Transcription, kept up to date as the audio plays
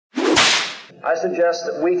I suggest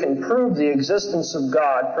that we can prove the existence of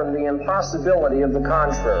God from the impossibility of the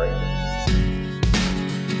contrary.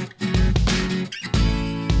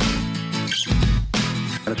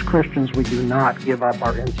 As Christians, we do not give up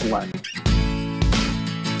our intellect.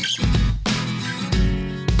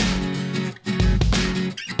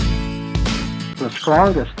 The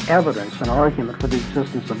strongest evidence and argument for the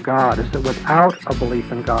existence of God is that without a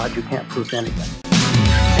belief in God, you can't prove anything.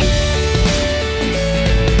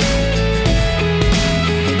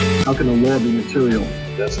 How can the law be material?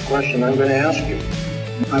 That's the question I'm going to ask you.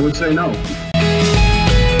 I would say no.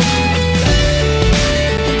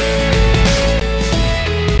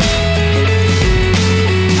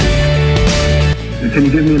 Can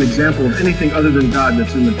you give me an example of anything other than God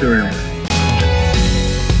that's immaterial?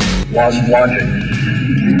 Laws of logic.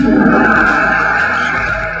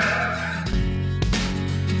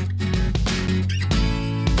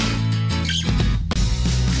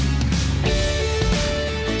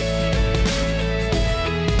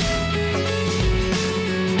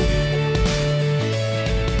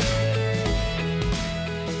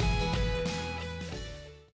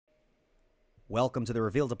 Welcome to the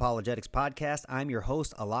Revealed Apologetics podcast. I'm your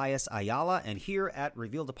host, Elias Ayala, and here at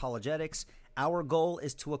Revealed Apologetics, our goal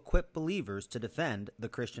is to equip believers to defend the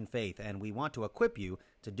Christian faith, and we want to equip you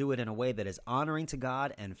to do it in a way that is honoring to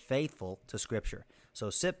God and faithful to Scripture. So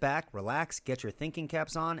sit back, relax, get your thinking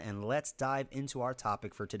caps on, and let's dive into our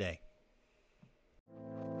topic for today.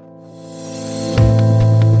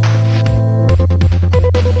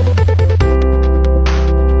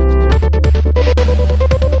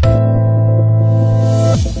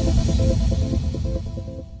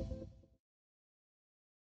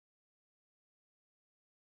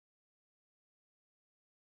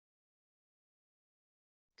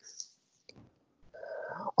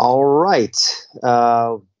 All right.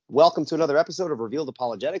 Welcome to another episode of Revealed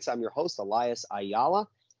Apologetics. I'm your host, Elias Ayala.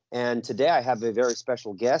 And today I have a very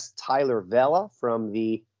special guest, Tyler Vela from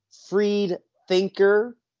the Freed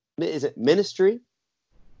Thinker, is it ministry?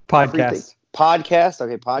 Podcast. Podcast.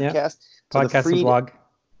 Okay, podcast. Yep. So podcast and blog.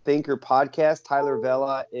 Thinker podcast. Tyler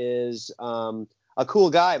Vela is a cool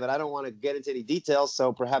guy, but I don't want to get into any details,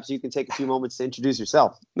 so perhaps you can take a few moments to introduce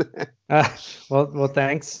yourself. Well,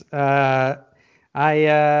 thanks.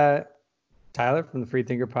 Tyler from the Freed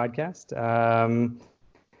Thinker podcast.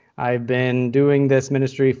 I've been doing this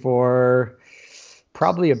ministry for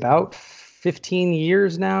probably about 15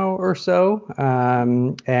 years now or so,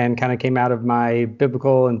 and kind of came out of my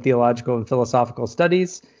biblical and theological and philosophical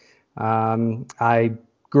studies. I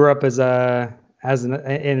grew up in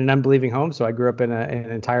an unbelieving home, so I grew up in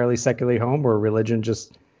an entirely secular home where religion it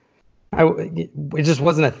just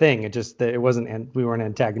wasn't a thing. It wasn't, and we weren't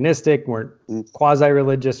antagonistic, weren't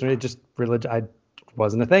quasi-religious, I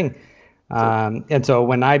wasn't a thing. And so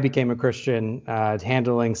when I became a Christian,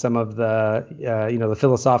 handling some of the, the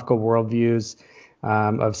philosophical worldviews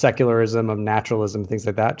of secularism, of naturalism, things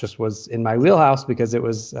like that, just was in my wheelhouse because it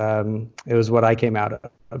was what I came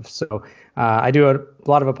out of. So I do a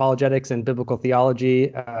lot of apologetics and biblical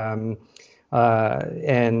theology,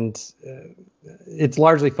 and it's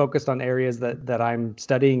largely focused on areas that I'm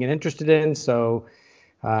studying and interested in. So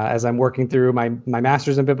as I'm working through my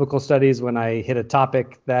master's in biblical studies, when I hit a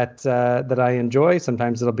topic that I enjoy,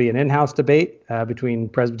 sometimes it'll be an in-house debate between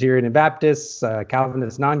Presbyterian and Baptists,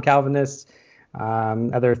 Calvinists, non-Calvinists,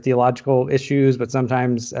 other theological issues, but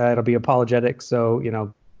sometimes it'll be apologetics. So,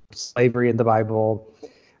 slavery in the Bible,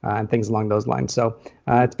 and things along those lines. So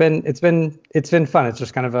it's been fun. It's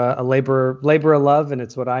just kind of a labor of love, and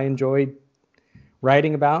it's what I enjoy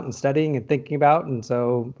writing about and studying and thinking about. And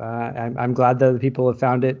so I'm glad that the people have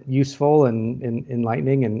found it useful and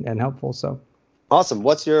enlightening and helpful. So awesome.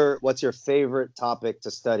 What's your favorite topic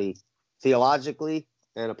to study theologically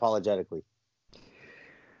and apologetically?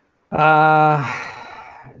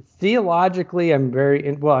 Theologically,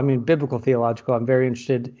 biblical theological, I'm very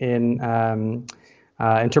interested in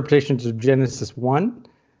interpretations of Genesis 1.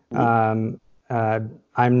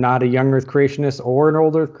 I'm not a young earth creationist or an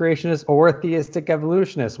old earth creationist or a theistic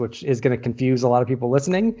evolutionist, which is going to confuse a lot of people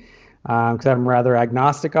listening, because I'm rather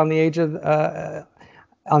agnostic on the age of the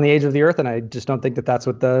earth, and I just don't think that that's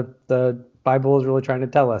what the Bible is really trying to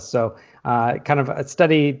tell us. So kind of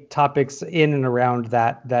study topics in and around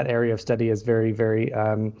that area of study is very, very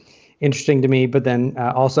interesting to me. But then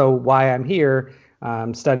also why I'm here,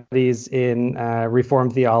 studies in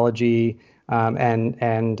Reformed theology,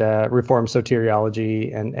 and Reformed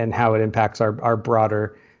soteriology and how it impacts our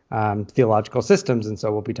broader theological systems. And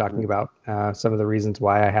so we'll be talking about some of the reasons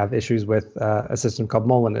why I have issues with a system called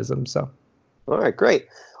Molinism. So, all right, great.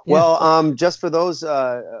 Well, just for those who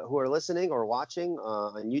are listening or watching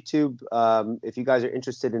on YouTube, if you guys are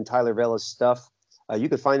interested in Tyler Vela's stuff, you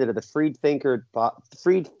can find it at the Freed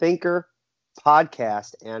Thinker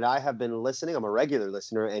podcast. And I have been listening. I'm a regular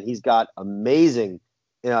listener, and he's got amazing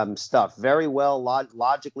stuff. Very well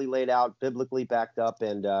logically laid out, biblically backed up,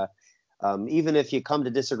 and even if you come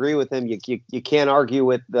to disagree with him, you can't argue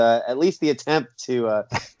with at least the attempt to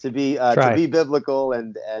be biblical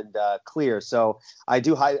and clear. So I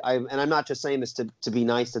do, and I'm not just saying this to be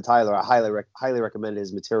nice to Tyler. I highly recommend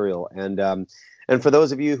his material. And for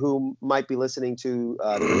those of you who might be listening to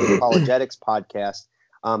the Revealed Apologetics podcast,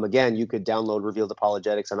 again, you could download Revealed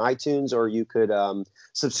Apologetics on iTunes, or you could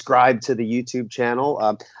subscribe to the YouTube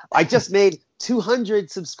channel. I just made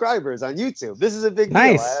 200 subscribers on YouTube. This is a big deal.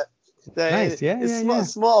 Nice.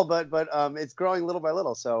 It's small, but it's growing little by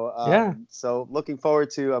little. So so looking forward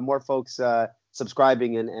to more folks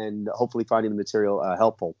subscribing and hopefully finding the material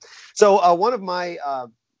helpful. So one of my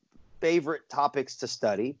favorite topics to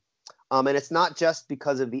study, and it's not just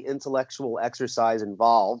because of the intellectual exercise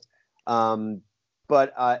involved,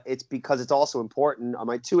 but it's because it's also important.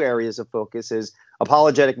 My two areas of focus is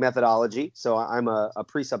apologetic methodology. So I'm a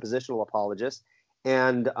presuppositional apologist.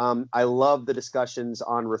 And I love the discussions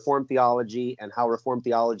on Reformed theology and how Reformed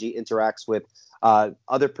theology interacts with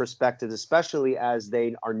other perspectives, especially as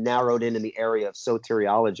they are narrowed in the area of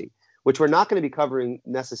soteriology, which we're not going to be covering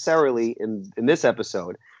necessarily in this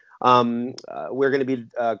episode. We're going to be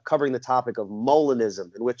covering the topic of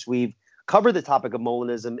Molinism, in which we've covered the topic of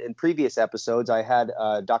Molinism in previous episodes. I had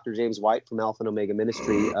Dr. James White from Alpha and Omega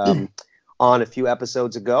Ministry on a few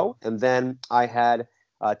episodes ago, and then I had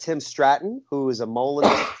Tim Stratton, who is a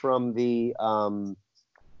Molinist from the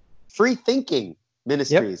Free Thinking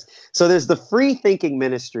Ministries. Yep. So there's the Free Thinking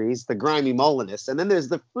Ministries, the grimy Molinists, and then there's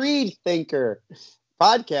the Freed Thinker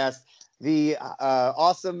podcast, the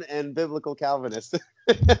awesome and biblical Calvinist.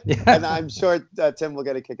 And I'm sure Tim will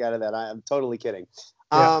get a kick out of that. I'm totally kidding.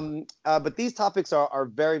 Yeah. But these topics are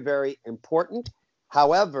very, very important.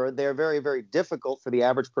 However, they're very, very difficult for the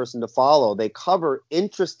average person to follow. They cover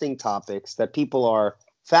interesting topics that people are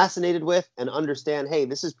fascinated with and understand, hey,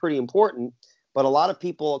 this is pretty important, but a lot of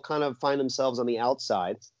people kind of find themselves on the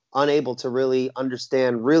outside, unable to really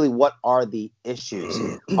understand really what are the issues.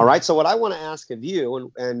 All right, so what I want to ask of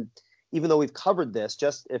you, and even though we've covered this,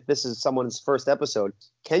 just if this is someone's first episode,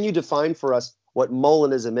 can you define for us what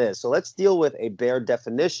Molinism is? So let's deal with a bare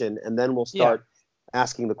definition, and then we'll start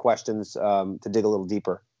asking the questions to dig a little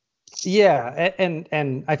deeper. Yeah,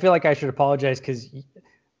 and I feel like I should apologize because,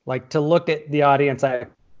 like, to look at the audience, I have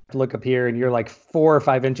to look up here, and you're like 4 or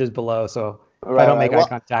 5 inches below. So if I don't make eye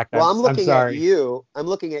contact, I'm looking sorry. at you. I'm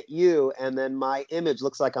looking at you, and then my image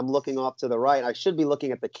looks like I'm looking off to the right. I should be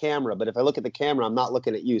looking at the camera, but if I look at the camera, I'm not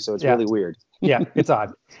looking at you, so it's really weird. Yeah, it's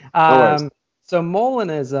odd. So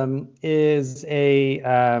Molinism is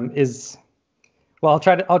well,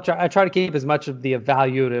 I try to keep as much of the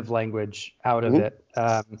evaluative language out of it.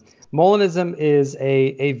 Molinism is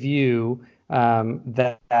a view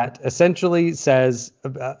that essentially says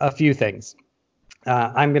a few things.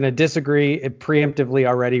 I'm going to disagree preemptively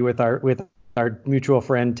already with our mutual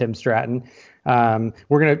friend Tim Stratton.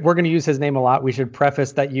 We're gonna use his name a lot. We should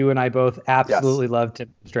preface that you and I both absolutely love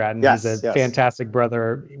Tim Stratton. He's a fantastic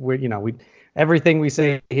brother. Everything we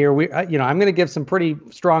say here, I'm going to give some pretty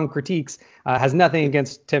strong critiques. Has nothing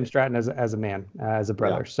against Tim Stratton as a man, as a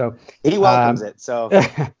brother. Yeah. So he welcomes it. So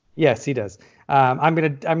yes, he does. I'm gonna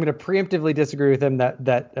preemptively disagree with him that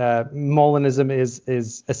Molinism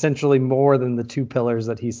is essentially more than the 2 pillars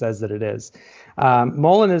that he says that it is.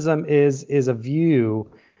 Molinism is a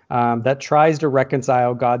view that tries to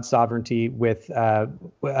reconcile God's sovereignty with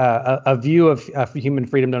a view of human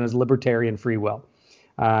freedom known as libertarian free will.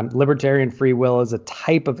 Libertarian free will is a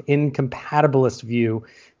type of incompatibilist view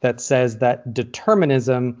that says that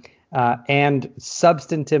determinism and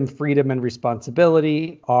substantive freedom and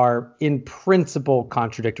responsibility are in principle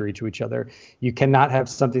contradictory to each other. You cannot have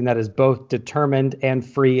something that is both determined and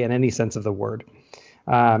free in any sense of the word.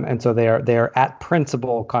 And so they are at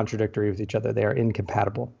principle contradictory with each other. They are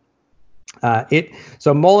incompatible.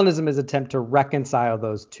 So Molinism is an attempt to reconcile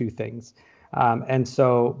those 2 things. And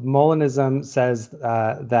so Molinism says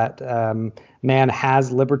that man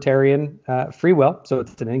has libertarian free will, so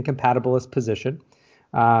it's an incompatibilist position.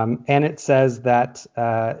 And it says that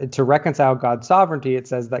to reconcile God's sovereignty, it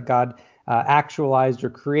says that God actualized or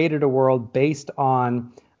created a world based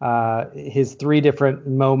on his 3 different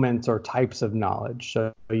moments or types of knowledge.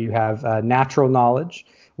 So you have natural knowledge,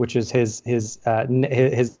 which is his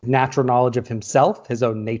natural knowledge of himself, his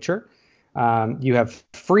own nature. You have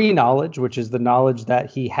free knowledge, which is the knowledge that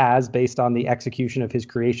he has based on the execution of his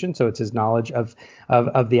creation. So it's his knowledge of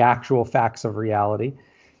the actual facts of reality.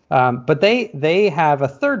 But they have a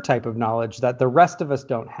third type of knowledge that the rest of us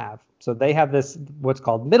don't have. So they have this, what's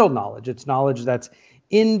called middle knowledge. It's knowledge that's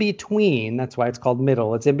in between. That's why it's called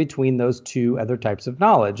middle. It's in between those two other types of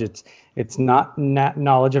knowledge. It's not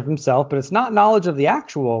knowledge of himself, but it's not knowledge of the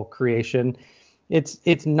actual creation.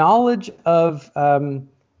 It's knowledge of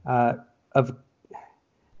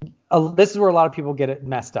this is where a lot of people get it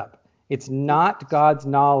messed up. It's not God's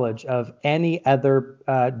knowledge of any other,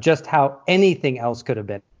 just how anything else could have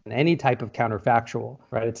been, any type of counterfactual,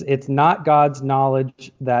 right? It's not God's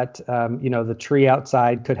knowledge that, the tree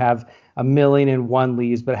outside could have 1,000,001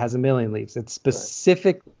 leaves, but it has 1,000,000 leaves. It's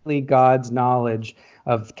specifically God's knowledge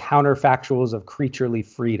of counterfactuals of creaturely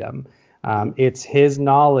freedom. It's his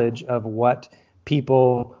knowledge of what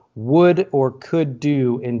people would or could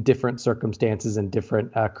do in different circumstances and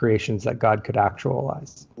different creations that God could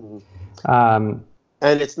actualize. And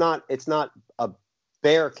it's not a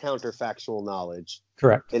bare counterfactual knowledge.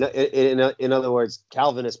 Correct. In other words,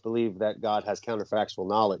 Calvinists believe that God has counterfactual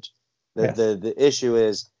knowledge. The issue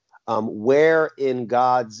is where in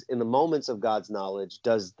the moments of God's knowledge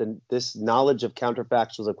does this knowledge of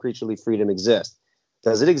counterfactuals of creaturely freedom exist?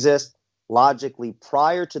 Does it exist logically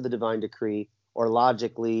prior to the divine decree, or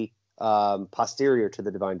logically posterior to the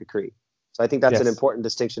divine decree? So I think that's an important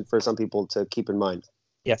distinction for some people to keep in mind.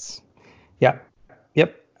 Yes. Yeah.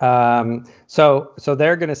 Yep. So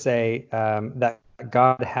they're going to say that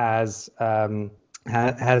God has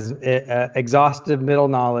exhaustive middle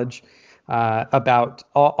knowledge about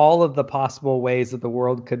all of the possible ways that the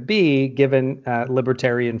world could be given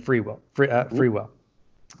libertarian free will.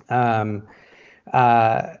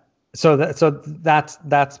 So that's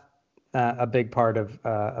a big part of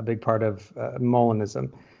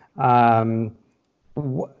Molinism.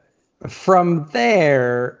 From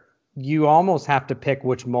there, you almost have to pick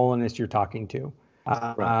which Molinist you're talking to.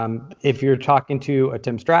 If you're talking to a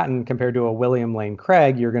Tim Stratton compared to a William Lane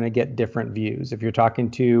Craig, you're going to get different views. If you're talking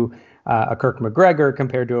to a Kirk McGregor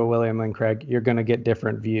compared to a William Lane Craig, you're going to get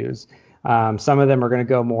different views. Some of them are going to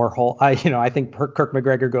go more whole. I think Kirk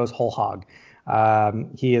McGregor goes whole hog.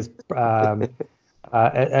 He is about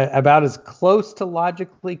as close to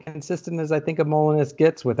logically consistent as I think a Molinist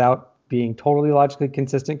gets, without being totally logically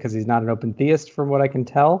consistent, because he's not an open theist from what I can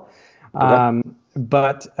tell.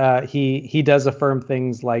 But he does affirm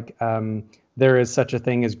things like there is such a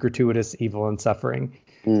thing as gratuitous evil and suffering.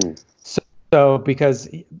 So because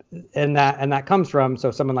and that comes from,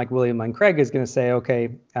 so someone like William Lane Craig is going to say, okay,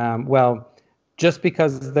 well, just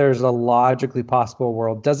because there's a logically possible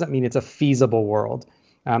world doesn't mean it's a feasible world.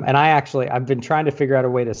 And I've been trying to figure out a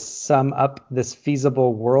way to sum up this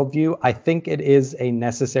feasible worldview. I think it is a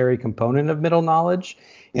necessary component of middle knowledge,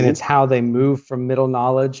 and it's how they move from middle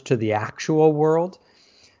knowledge to the actual world.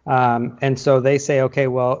 And so they say, okay,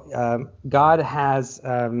 well, God has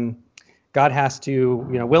to,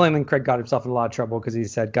 William Lane Craig got himself in a lot of trouble because he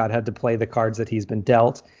said God had to play the cards that he's been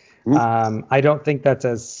dealt. I don't think that's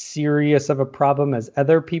as serious of a problem as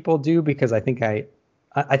other people do, because I think I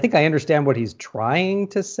understand what he's trying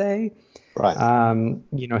to say. Right.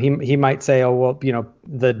 He might say, oh, well,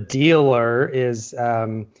 the dealer is,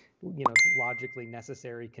 logically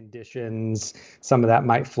necessary conditions. Some of that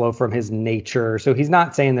might flow from his nature. So he's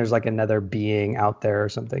not saying there's like another being out there or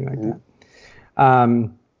something like that.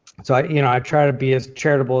 So I try to be as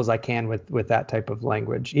charitable as I can with that type of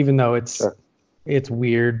language, even though it's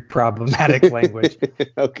weird, problematic language.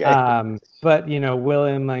 Okay. But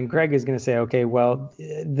William Lane Craig is going to say, okay, well,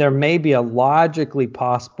 there may be a logically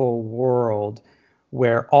possible world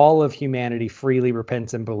where all of humanity freely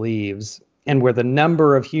repents and believes, and where the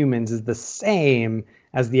number of humans is the same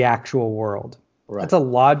as the actual world. Right. That's a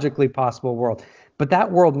logically possible world. But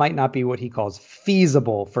that world might not be what he calls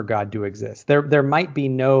feasible for God to exist. There might be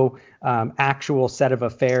no actual set of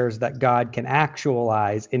affairs that God can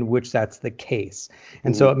actualize in which that's the case.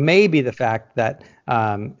 And so it may be the fact that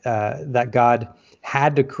that God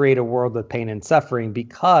had to create a world with pain and suffering,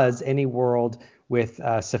 because any world with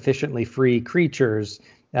sufficiently free creatures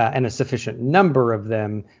and a sufficient number of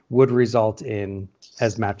them would result in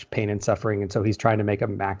as much pain and suffering. And so he's trying to make a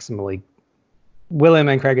maximally. William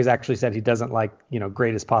Lane Craig has actually said he doesn't like,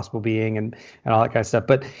 greatest possible being and all that kind of stuff,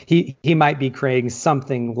 but he might be creating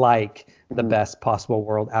something like the best possible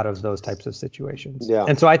world out of those types of situations. Yeah.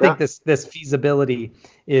 And so I think this feasibility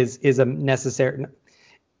is a necessary,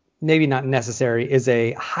 maybe not necessary, is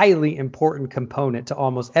a highly important component to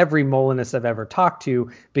almost every Molinist I've ever talked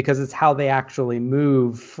to, because it's how they actually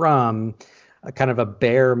move from a kind of a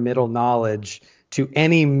bare middle knowledge to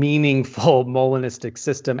any meaningful Molinistic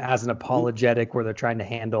system as an apologetic where they're trying to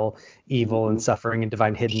handle evil and suffering and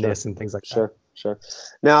divine hiddenness and things like that. Sure.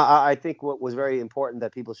 Now, I think what was very important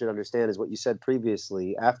that people should understand is what you said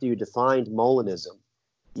previously. After you defined Molinism,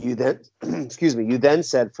 you then, you then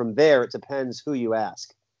said from there it depends who you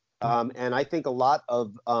ask. And I think a lot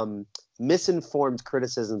of misinformed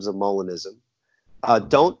criticisms of Molinism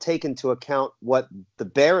don't take into account what the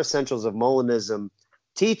bare essentials of Molinism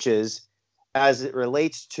teaches as it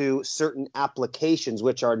relates to certain applications,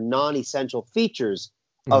 which are non-essential features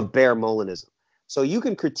of bare Molinism. So you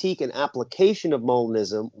can critique an application of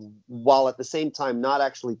Molinism while at the same time not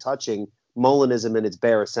actually touching Molinism in its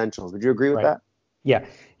bare essentials. Would you agree with that?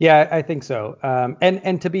 Yeah, I think so.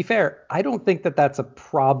 And to be fair, I don't think that that's a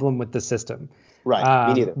problem with the system.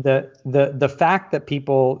 Right, me neither. The fact that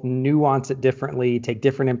people nuance it differently, take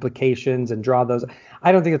different implications, and draw those,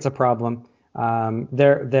 I don't think it's a problem.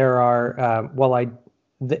 There are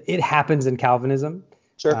it happens in Calvinism.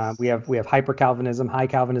 Sure. We have hyper Calvinism, high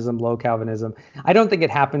Calvinism, low Calvinism. I don't think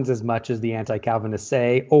it happens as much as the anti-Calvinists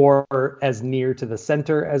say, or as near to the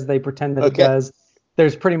center as they pretend that it does.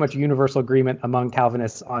 There's pretty much universal agreement among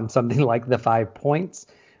Calvinists on something like the 5 points.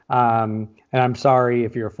 And I'm sorry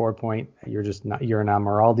if you're a 4 point, you're an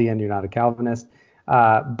Almaraldian, you're not a Calvinist.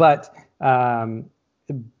 But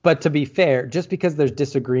to be fair, just because there's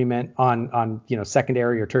disagreement on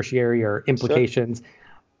secondary or tertiary or implications,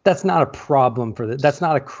 that's not a problem that's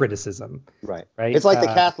not a criticism. Right. It's like the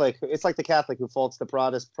Catholic. It's like the Catholic who faults the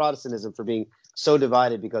Protestantism for being so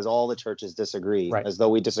divided because all the churches disagree, as though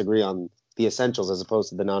we disagree on the essentials as opposed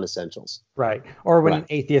to the non-essentials. Right. Or when an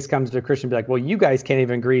atheist comes to a Christian, be like, well, you guys can't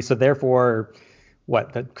even agree, so therefore,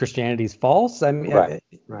 that Christianity's false? I mean,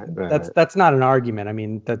 that's not an argument. I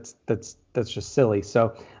mean, that's just silly.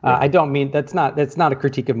 So I don't mean that's not a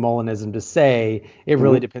critique of Molinism to say it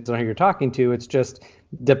really depends on who you're talking to. It's just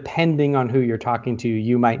depending on who you're talking to,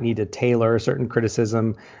 you might need to tailor a certain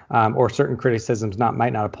criticism, or certain criticisms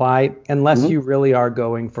might not apply unless you really are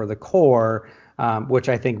going for the core, which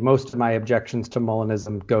I think most of my objections to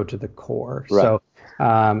Molinism go to the core. Right. So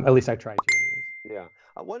at least I try to. Yeah.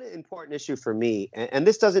 One important issue for me, and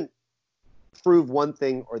this doesn't prove one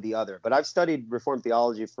thing or the other, but I've studied Reformed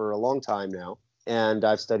theology for a long time now, and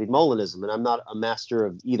I've studied Molinism, and I'm not a master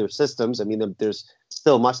of either systems. I mean, there's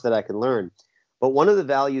still much that I can learn. But one of the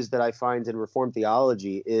values that I find in Reformed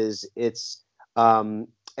theology is its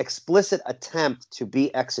explicit attempt to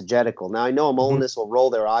be exegetical. Now, I know a Molinist will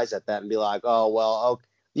roll their eyes at that and be like, oh, well,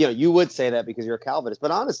 you would say that because you're a Calvinist.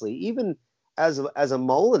 But honestly, even as a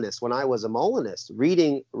Molinist, when I was a Molinist,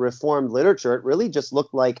 reading Reformed literature, it really just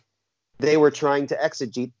looked like they were trying to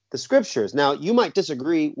exegete the scriptures. Now, you might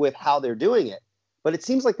disagree with how they're doing it, but it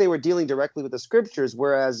seems like they were dealing directly with the scriptures,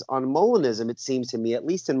 whereas on Molinism, it seems to me, at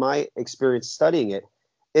least in my experience studying it,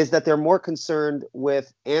 is that they're more concerned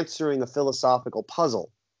with answering a philosophical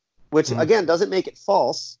puzzle, which, again, doesn't make it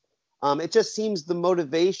false. It just seems the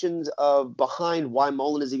motivations behind why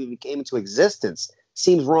Molinism even came into existence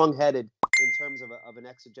seems wrong-headed in terms of an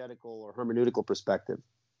exegetical or hermeneutical perspective.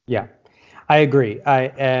 Yeah, I agree.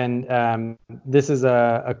 This is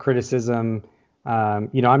a criticism. I'm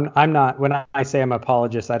not, when I say I'm an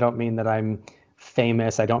apologist, I don't mean that I'm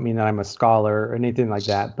famous. I don't mean that I'm a scholar or anything like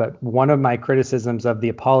that. But one of my criticisms of the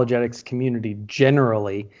apologetics community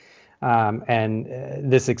generally,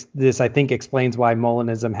 this I think explains why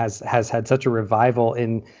Molinism has had such a revival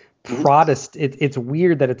in Protestant. It's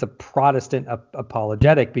weird that it's a Protestant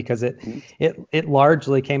apologetic because it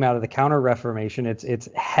largely came out of the Counter-Reformation. It's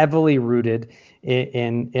heavily rooted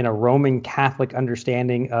in a Roman Catholic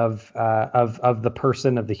understanding of the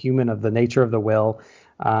person, of the human, of the nature of the will.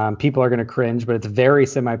 People are going to cringe, but it's very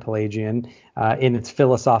semi-Pelagian in its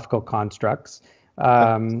philosophical constructs.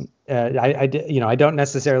 I don't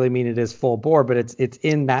necessarily mean it is full bore, but it's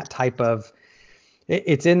in that type of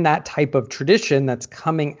tradition that's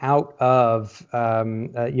coming out of a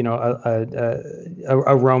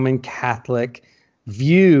Roman Catholic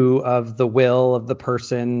view of the will of the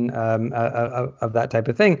person, of that type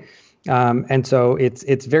of thing. And so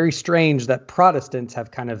it's very strange that Protestants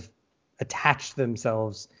have kind of attached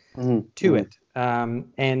themselves to it.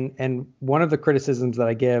 And one of the criticisms that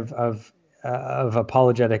I give of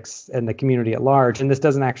apologetics and the community at large, and this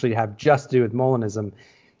doesn't actually have just to do with Molinism, it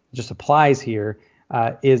just applies here,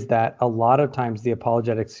 is that a lot of times the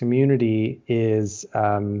apologetics community is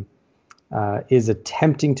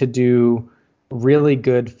attempting to do really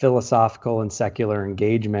good philosophical and secular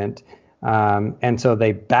engagement And so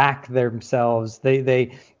they back themselves.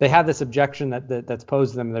 They have this objection that's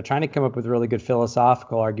posed to them. They're trying to come up with really good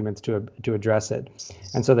philosophical arguments to address it.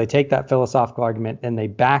 And so they take that philosophical argument and they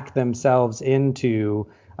back themselves into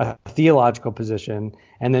a theological position.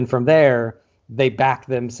 And then from there, they back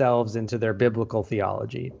themselves into their biblical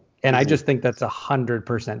theology. And I just think that's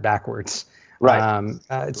 100% backwards. Right.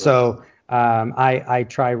 I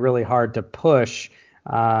try really hard to push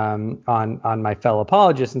on my fellow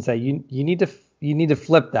apologists and say you need to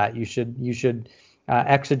flip that. You should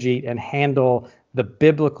exegete and handle the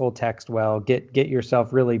biblical text well. Get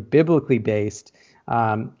yourself really biblically based,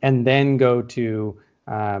 and then go to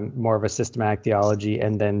more of a systematic theology,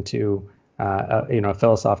 and then to a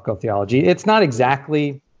philosophical theology. It's not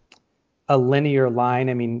exactly a linear line.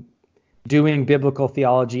 I mean, doing biblical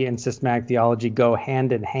theology and systematic theology go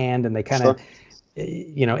hand in hand, and they kind of,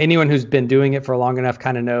 anyone who's been doing it for long enough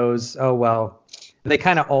kind of knows, they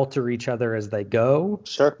kind of alter each other as they go.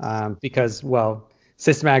 Sure. Because,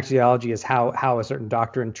 systematic theology is how a certain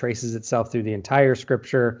doctrine traces itself through the entire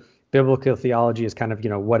scripture. Biblical theology is kind of,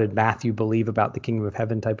 what did Matthew believe about the kingdom of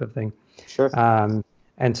heaven type of thing. Sure.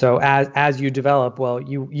 And so as you develop,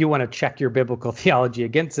 you want to check your biblical theology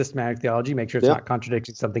against systematic theology, make sure it's not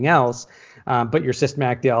contradicting something else. But your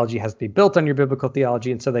systematic theology has to be built on your biblical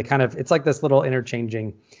theology. And so it's like this little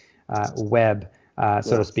interchanging web,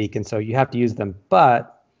 so to speak. And so you have to use them,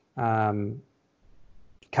 but kind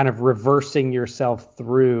of reversing yourself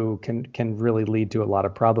through can really lead to a lot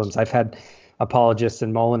of problems. I've had apologists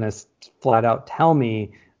and Molinists flat out tell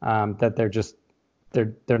me that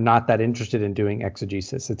they're not that interested in doing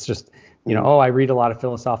exegesis. It's just, I read a lot of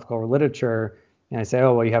philosophical literature, and I say,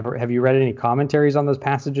 have you read any commentaries on those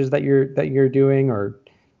passages that you're doing, or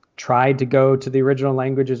tried to go to the original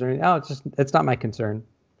languages, or anything? It's not my concern.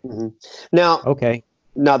 Mm-hmm.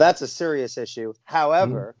 Now that's a serious issue.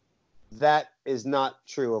 However, that is not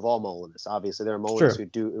true of all Molinists. Obviously, there are Molinists who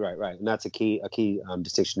do right, and that's a key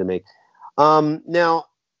distinction to make. Now,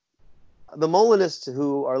 the Molinists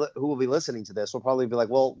who will be listening to this will probably be like,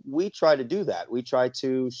 well, we try to do that. We try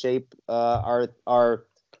to shape our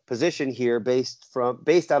position here based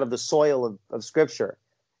out of the soil of Scripture.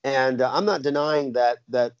 And I'm not denying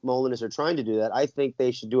that Molinists are trying to do that. I think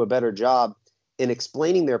they should do a better job in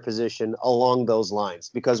explaining their position along those lines.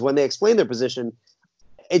 Because when they explain their position,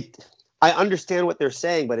 I understand what they're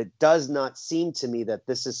saying, but it does not seem to me that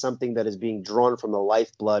this is something that is being drawn from the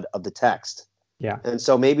lifeblood of the text. Yeah. And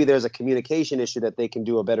so maybe there's a communication issue that they can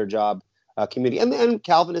do a better job communicating. And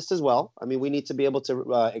Calvinists as well. I mean, we need to be able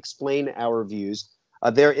to explain our views.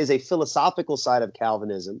 There is a philosophical side of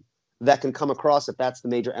Calvinism that can come across if that's the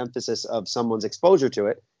major emphasis of someone's exposure to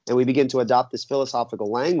it. And we begin to adopt this philosophical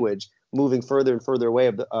language, moving further and further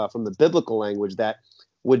away from the biblical language that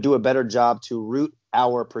would do a better job to root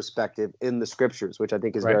our perspective in the scriptures, which I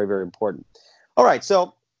think is very, very important. All right.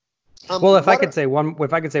 So, if I could say one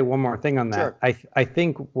more thing on that, sure. I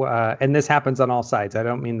think, and this happens on all sides. I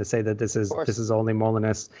don't mean to say that this is only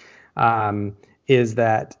Molinist. Is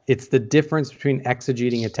that it's the difference between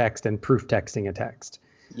exegeting a text and proof texting a text.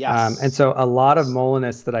 Yes. And so a lot of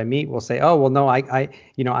Molinists that I meet will say, oh, well, no, I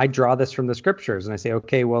draw this from the scriptures. And I say,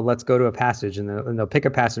 okay, well, let's go to a passage, and they'll pick a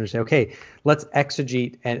passage and say, okay, let's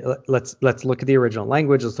exegete and let's look at the original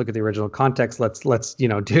language. Let's look at the original context. Let's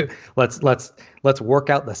work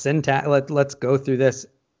out the syntax. Let's go through this.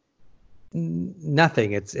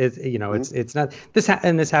 Nothing. It's not this.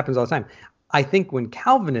 And this happens all the time. I think when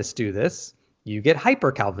Calvinists do this, you get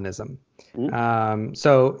hyper Calvinism. I'm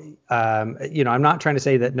not trying to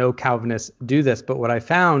say that no Calvinists do this, but what I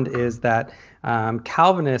found is that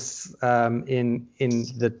Calvinists in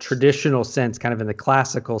the traditional sense, kind of in the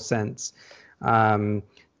classical sense,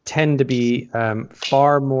 tend to be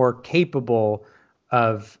far more capable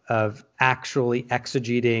of actually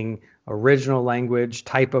exegeting original language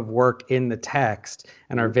type of work in the text,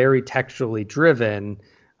 and are very textually driven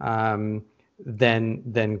than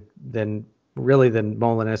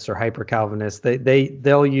Molinists or hyper Calvinists.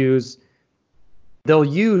 They'll use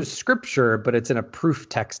scripture, but it's in a proof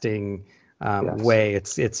texting way.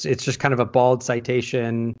 It's just kind of a bald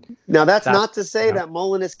citation. Now that's not to say that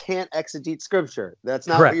Molinists can't exegete scripture. That's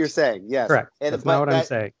not what you're saying. Yes, correct. That's not what I'm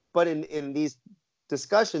saying. But in these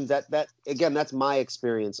discussions, that again, that's my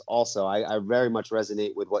experience also. I very much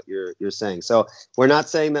resonate with what you're saying. So we're not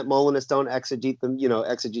saying that Molinists don't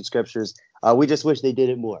exegete scriptures. We just wish they did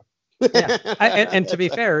it more. Yeah. And to be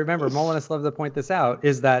fair, remember, Molinists love to point this out,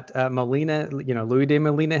 is that Molina, Louis de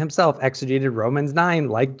Molina himself exegeted Romans 9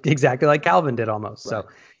 exactly like Calvin did almost. Right.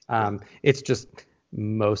 So it's just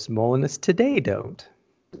most Molinists today don't.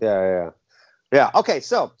 Yeah. Okay.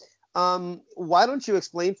 So Why don't you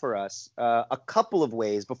explain for us a couple of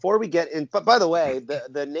ways before we get in? But by the way,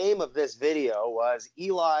 the name of this video was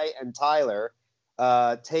Eli and Tyler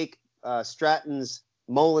take Stratton's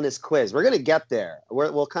Molinist quiz. We're going to get there.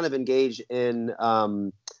 We'll kind of engage in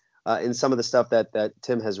some of the stuff that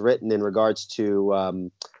Tim has written in regards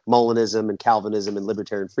to Molinism and Calvinism and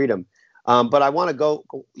libertarian freedom. But I want to go,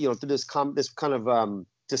 through this kind of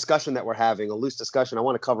discussion that we're having, a loose discussion. I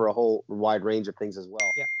want to cover a whole wide range of things as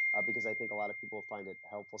well, because I think a lot of people find it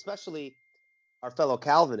helpful, especially our fellow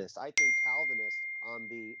Calvinists. I think Calvinists on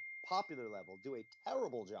the popular level do a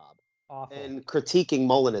terrible job in critiquing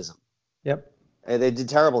Molinism. Yep. They did a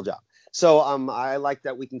terrible job. So I like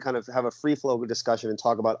that we can kind of have a free flow discussion and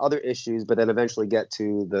talk about other issues, but then eventually get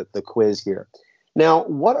to the quiz here. Now,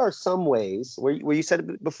 what are some ways where you said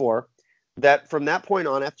it before that from that point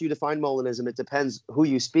on, after you define Molinism, it depends who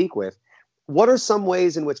you speak with. What are some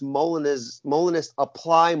ways in which Molinists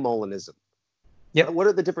apply Molinism? Yep. What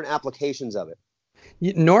are the different applications of it?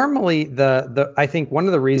 Normally, I think one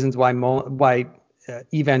of the reasons why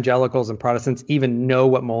evangelicals and Protestants even know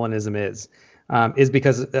what Molinism is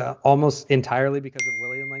because almost entirely because of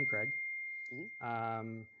William Lane Craig.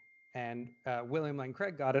 And William Lane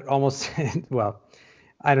Craig got it almost, well,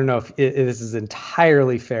 I don't know if this is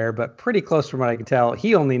entirely fair, but pretty close from what I can tell.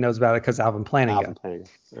 He only knows about it because Alvin Plantinga.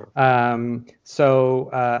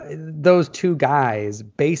 So those two guys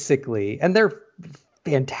basically, and they're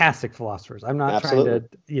fantastic philosophers. I'm not trying to,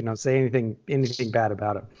 say anything bad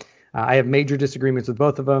about them. I have major disagreements with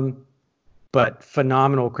both of them, but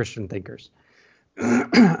phenomenal Christian thinkers.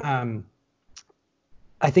 I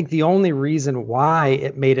think the only reason why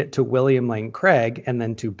it made it to William Lane Craig and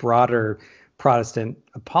then to broader Protestant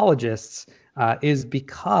apologists is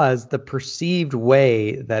because the perceived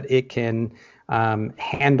way that it can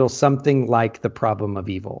handle something like the problem of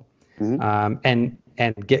evil and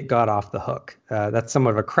get God off the hook. That's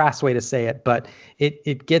somewhat of a crass way to say it, but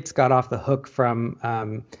it gets God off the hook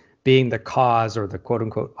from being the cause or the quote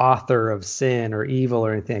unquote author of sin or evil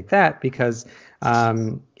or anything like that, because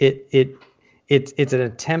it's an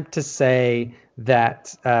attempt to say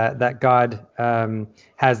that God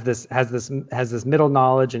has this middle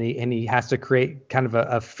knowledge and he has to create kind of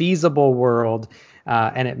a feasible world,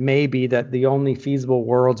 and it may be that the only feasible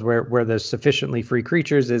worlds where there's sufficiently free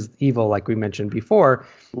creatures is evil, like we mentioned before.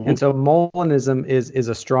 And so Molinism is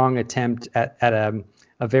a strong attempt at a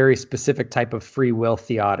very specific type of free will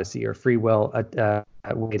theodicy or free will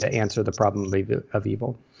way to answer the problem of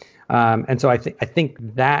evil. And so I think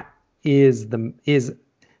that is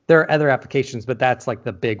there are other applications, but that's like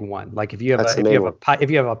the big one. Like if you have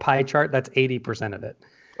a pie chart, that's 80% of it.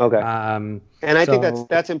 Okay. And I think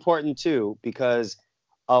that's important too, because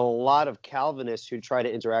a lot of Calvinists who try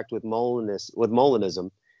to interact with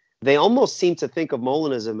Molinism, they almost seem to think of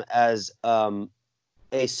Molinism as a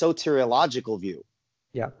soteriological view.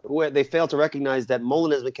 Yeah, where they fail to recognize that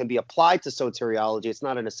Molinism can be applied to soteriology. It's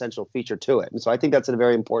not an essential feature to it. And so I think that's a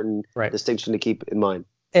very important distinction to keep in mind.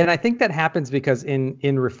 And I think that happens because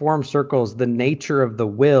in Reformed circles, the nature of the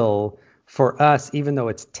will for us, even though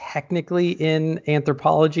it's technically in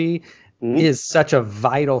anthropology, is such a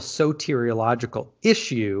vital soteriological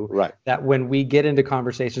issue that when we get into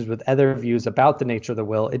conversations with other views about the nature of the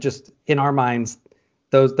will, it just, in our minds,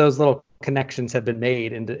 those little connections have been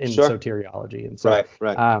made in soteriology. And so,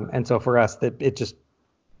 and so for us, it just,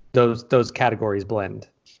 those categories blend.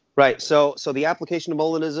 Right. So the application of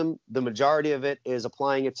Molinism, the majority of it is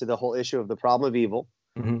applying it to the whole issue of the problem of evil.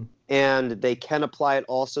 And they can apply it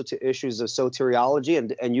also to issues of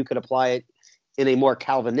soteriology, and you could apply it in a more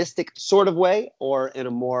Calvinistic sort of way or in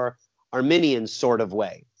a more Arminian sort of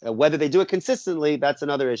way. Whether they do it consistently, that's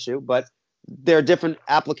another issue, but there are different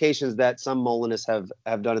applications that some Molinists have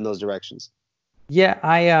done in those directions. Yeah,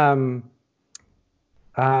 I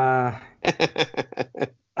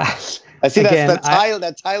see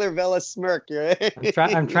that Tyler Vela smirk. Right?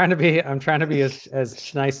 I'm trying to be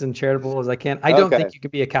as nice and charitable as I can. I don't think you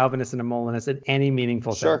could be a Calvinist and a Molinist in any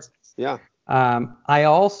meaningful sense. Yeah. I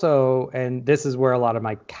also, and this is where a lot of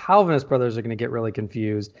my Calvinist brothers are going to get really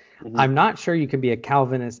confused. I'm not sure you can be a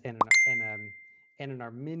Calvinist and an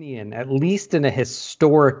Arminian, at least in a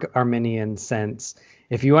historic Arminian sense.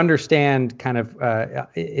 If you understand kind of,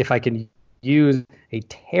 if I can use a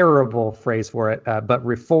terrible phrase for it, but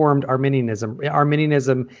Reformed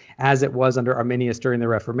Arminianism as it was under Arminius during the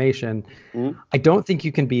Reformation, I don't think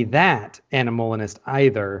you can be that and a Molinist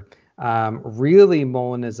either. Really,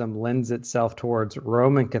 Molinism lends itself towards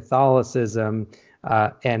Roman Catholicism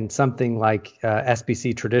and something like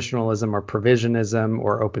SBC traditionalism or provisionism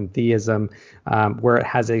or open theism, where it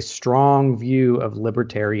has a strong view of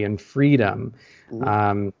libertarian freedom.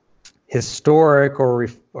 historic or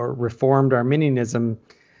reformed Arminianism,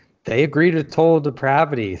 they agreed with total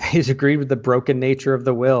depravity. They agreed with the broken nature of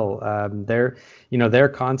the will. Their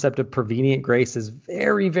concept of prevenient grace is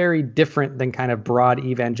very, very different than kind of broad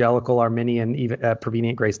evangelical Arminian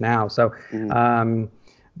prevenient grace now. So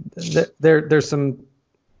there's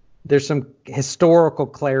some historical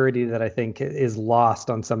clarity that I think is lost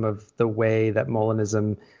on some of the way that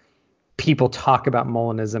Molinism, people talk about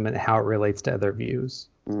Molinism and how it relates to other views.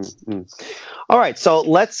 Mm-hmm. All right, so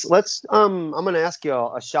let's I'm going to ask you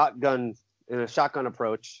a shotgun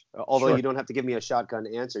approach. Although Sure. You don't have to give me a shotgun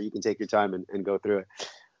answer, you can take your time and go through it.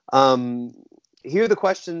 Here are the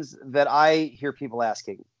questions that I hear people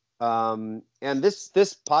asking. And this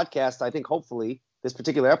podcast, I think, hopefully, this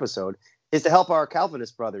particular episode is to help our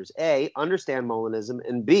Calvinist brothers, A, understand Molinism,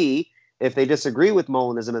 and B, if they disagree with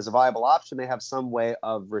Molinism as a viable option, they have some way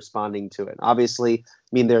of responding to it. Obviously,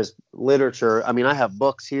 there's literature. I have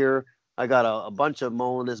books here. I got a bunch of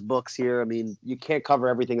Molinist books here. You can't cover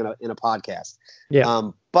everything in a podcast.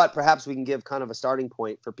 Yeah. But perhaps we can give kind of a starting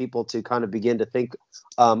point for people to kind of begin to think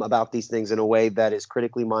about these things in a way that is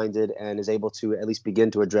critically minded and is able to at least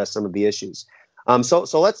begin to address some of the issues. So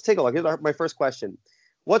let's take a look. Here's my first question.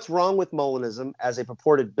 What's wrong with Molinism as a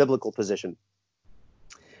purported biblical position?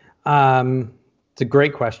 It's a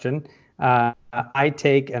great question. I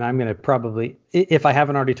take, and I'm going to probably, if I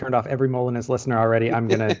haven't already turned off every Molinist listener already, I'm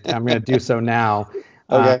going to do so now.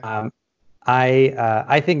 Okay.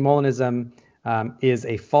 I think Molinism is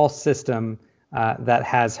a false system that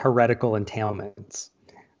has heretical entailments,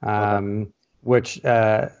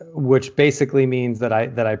 which basically means that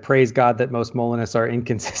I praise God that most Molinists are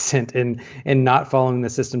inconsistent in not following the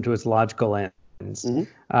system to its logical ends.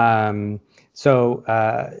 Mm-hmm.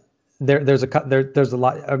 There's a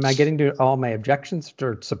lot. Am I getting to all my objections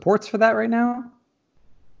or supports for that right now?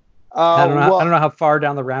 I don't know how far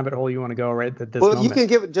down the rabbit hole you want to go right at this moment. You can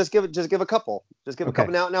give a couple. Just give a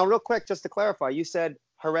couple. Now, real quick, just to clarify, you said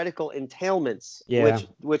heretical entailments,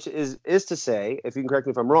 which is to say, if you can correct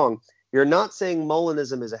me if I'm wrong, you're not saying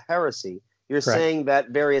Molinism is a heresy. You're Correct. saying that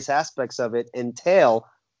various aspects of it entail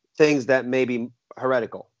things that may be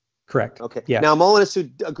heretical. Correct. Okay. Yeah. Now, Molinists who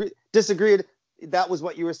disagreed, that was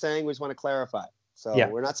what you were saying. We just want to clarify. So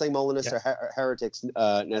we're not saying Molinists are heretics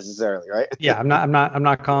necessarily, right? Yeah, I'm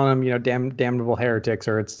not calling them damnable heretics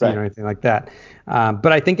or anything like that.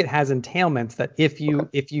 But I think it has entailments that if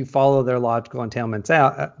you follow their logical entailments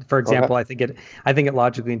out, for example, I think it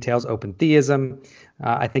logically entails open theism.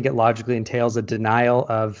 I think it logically entails a denial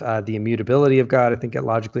of the immutability of God. I think it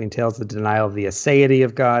logically entails the denial of the aseity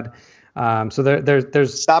of God. So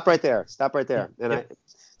there's Stop right there. And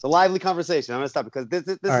it's a lively conversation. I'm going to stop because this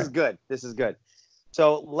is good. This is good.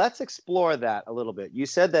 So let's explore that a little bit. You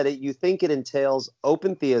said that you think it entails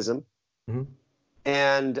open theism, mm-hmm.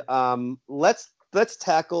 and let's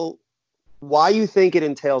tackle why you think it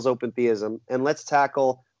entails open theism, and let's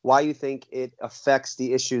tackle why you think it affects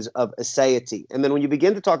the issues of aseity. And then when you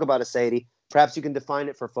begin to talk about aseity, perhaps you can define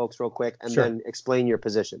it for folks real quick and then explain your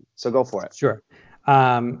position. So go for it. Sure.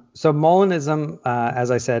 So Molinism, as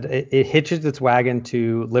I said, it hitches its wagon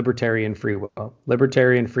to libertarian free will.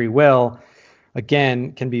 Libertarian free will,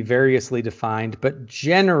 again, can be variously defined, but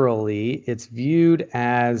generally it's viewed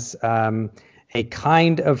as a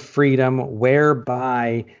kind of freedom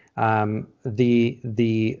whereby the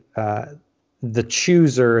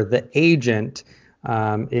chooser, the agent,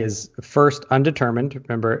 is first undetermined.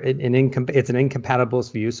 Remember, it's an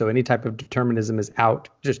incompatibilist view, so any type of determinism is out.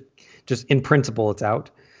 Just in principle, it's out.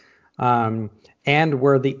 And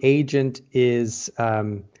where the agent is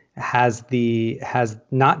has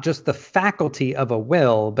not just the faculty of a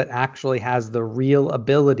will, but actually has the real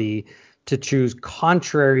ability to choose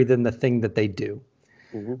contrary than the thing that they do.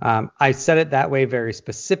 Mm-hmm. I said it that way very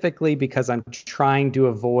specifically because I'm trying to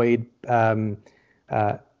avoid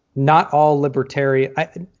not all libertarian.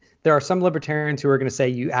 There are some libertarians who are going to say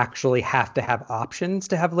you actually have to have options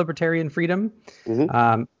to have libertarian freedom.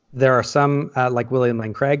 Mm-hmm. There are some, like William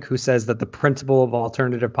Lane Craig, who says that the principle of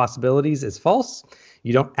alternative possibilities is false.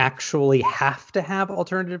 You don't actually have to have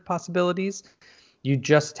alternative possibilities. You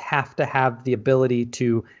just have to have the ability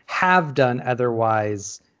to have done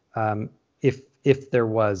otherwise if there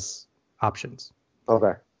was options.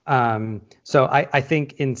 Okay. So I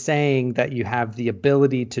think in saying that you have the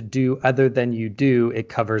ability to do other than you do, it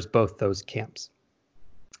covers both those camps.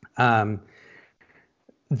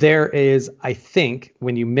 There is, I think,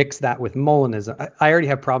 when you mix that with Molinism, I already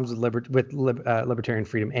have problems with libertarian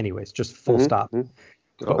freedom anyways, just full mm-hmm. stop. Mm-hmm.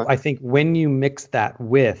 Okay. But I think when you mix that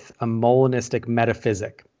with a Molinistic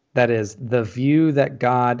metaphysic, that is the view that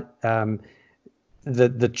God,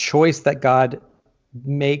 the choice that God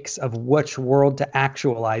makes of which world to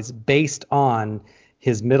actualize based on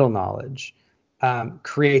his middle knowledge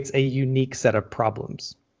creates a unique set of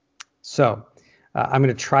problems. So I'm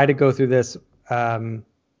going to try to go through this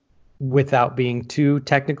without being too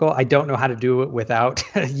technical. I don't know how to do it without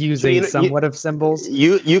using somewhat of symbols.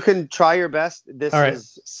 You can try your best. This All right.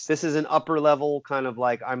 This is an upper level kind of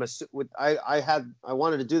like I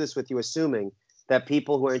wanted to do this with you, assuming that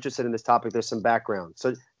people who are interested in this topic, there's some background.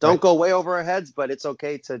 So don't go way over our heads, but it's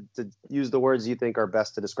okay to use the words you think are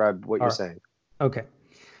best to describe what you're saying. Okay.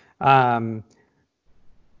 As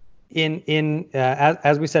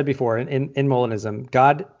we said before, in Molinism,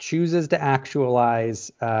 God chooses to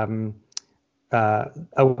actualize a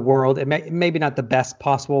world. It maybe not the best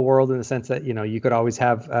possible world in the sense that you could always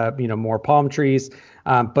have more palm trees,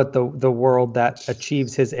 but the world that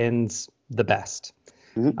achieves his ends the best.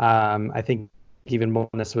 Mm-hmm. I think even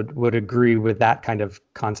Molinists would agree with that kind of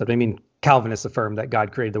concept. I mean, Calvinists affirm that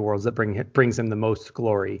God created the worlds that brings him the most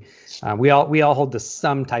glory. We all hold to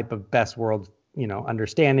some type of best world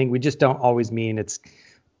understanding. We just don't always mean it's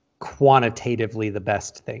quantitatively the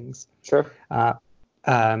best things. Sure.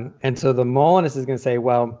 And so the Molinist is going to say,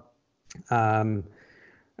 well, there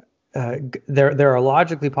are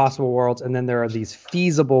logically possible worlds, and then there are these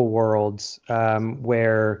feasible worlds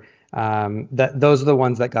where those are the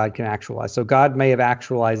ones that God can actualize. So God may have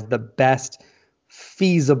actualized the best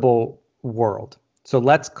feasible world. So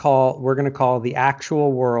we're going to call the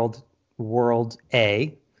actual world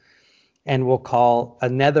A, and we'll call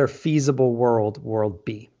another feasible world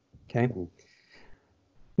B. Okay.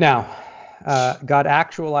 Now, God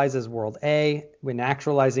actualizes world A. When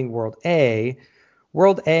actualizing world A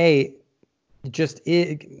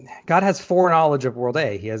God has foreknowledge of world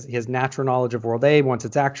A. He has natural knowledge of world A once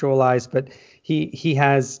it's actualized, but he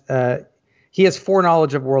has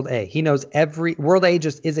foreknowledge of world A. He knows world A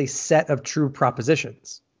just is a set of true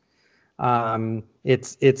propositions.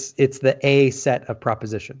 It's the A set of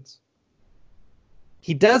propositions.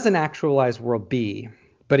 He doesn't actualize world B,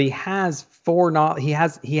 but he has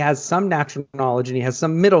some natural knowledge and he has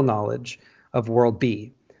some middle knowledge of world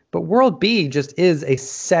B. But world B just is a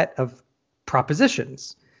set of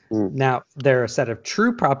propositions. Now, they're a set of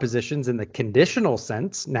true propositions in the conditional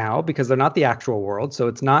sense now because they're not the actual world. So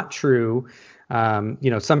it's not true.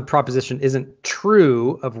 Some proposition isn't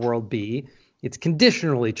true of world B. It's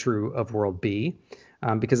conditionally true of world B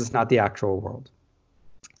because it's not the actual world.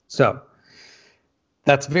 So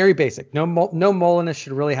that's very basic. No Molinist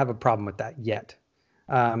should really have a problem with that yet.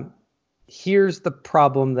 Here's the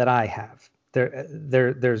problem that I have.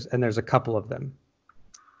 There's a couple of them.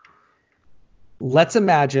 Let's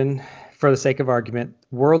imagine, for the sake of argument,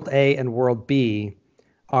 world A and world B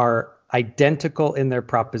are identical in their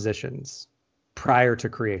propositions prior to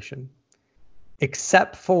creation,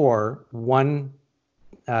 except for one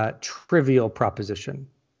trivial proposition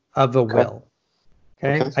of a will.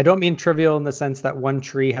 Okay. I don't mean trivial in the sense that one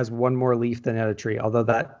tree has one more leaf than another tree,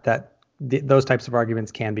 although those types of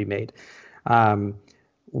arguments can be made. Let's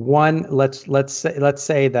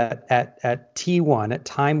say that at T1, at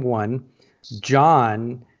time 1,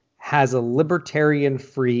 John has a libertarian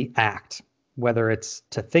free act, whether it's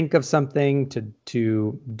to think of something,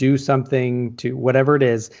 to do something, to whatever it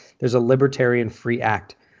is. There's a libertarian free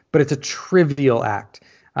act, but it's a trivial act.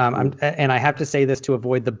 And I have to say this to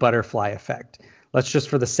avoid the butterfly effect. Let's just,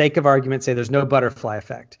 for the sake of argument, say there's no butterfly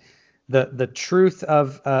effect. The truth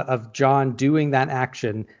of John doing that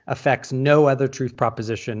action affects no other truth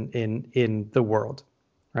proposition in the world,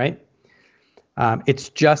 right? It's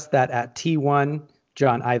just that at T1,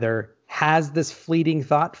 John either has this fleeting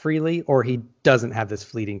thought freely or he doesn't have this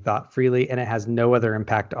fleeting thought freely, and it has no other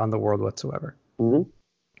impact on the world whatsoever. Mm-hmm.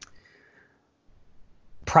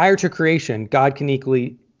 Prior to creation, God can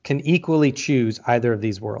equally choose either of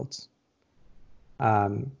these worlds.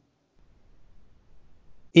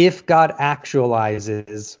 If God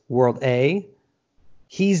actualizes world A,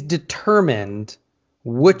 he's determined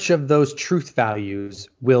which of those truth values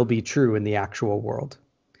will be true in the actual world,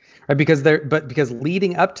 right? Because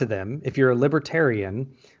leading up to them, if you're a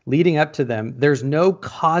libertarian, leading up to them, there's no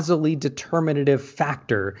causally determinative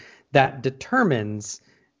factor that determines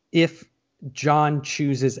if John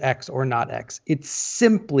chooses X or not X. It's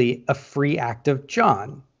simply a free act of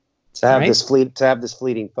John. To have this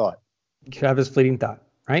fleeting thought. To have this fleeting thought,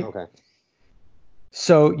 right? Okay.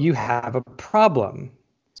 So you have a problem.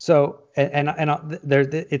 So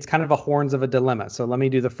it's kind of a horns of a dilemma. So let me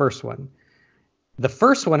do the first one. The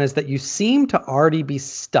first one is that you seem to already be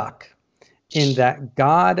stuck in that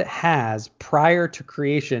God has, prior to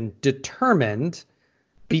creation, determined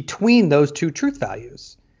between those two truth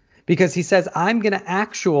values. because he says, I'm going to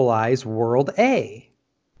actualize world A.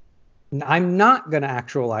 I'm not going to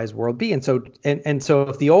actualize world B. And so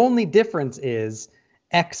if the only difference is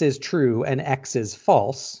X is true and X is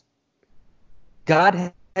false,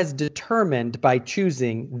 God has determined by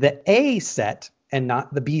choosing the A set and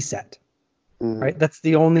not the B set, right? That's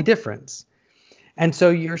the only difference. And so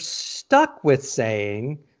you're stuck with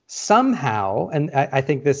saying somehow, and I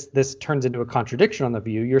think this turns into a contradiction on the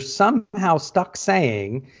view, you're somehow stuck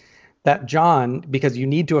saying that John, because you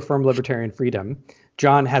need to affirm libertarian freedom,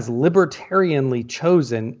 John has libertarianly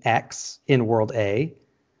chosen X in world A,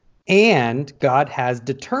 and God has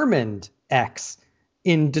determined X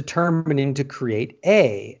in determining to create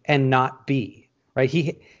A and not B, right?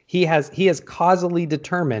 He has causally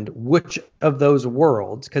determined which of those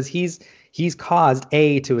worlds, because he's caused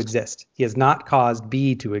A to exist. He has not caused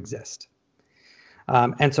B to exist.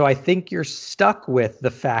 And so I think you're stuck with the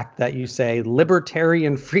fact that you say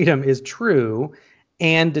libertarian freedom is true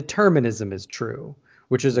and determinism is true,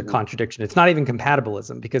 which is a contradiction. It's not even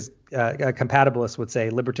compatibilism, because a compatibilist would say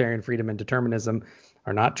libertarian freedom and determinism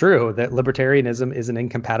are not true, that libertarianism is an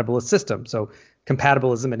incompatibilist system. So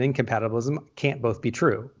compatibilism and incompatibilism can't both be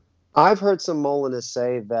true. I've heard some Molinists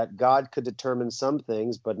say that God could determine some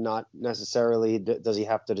things, but not necessarily does he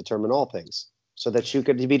have to determine all things. So that you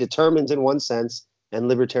could be determined in one sense and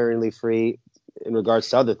libertarianly free in regards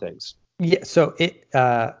to other things. Yeah. So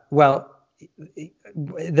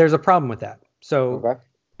there's a problem with that. So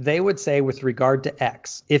they would say with regard to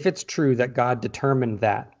X, if it's true that God determined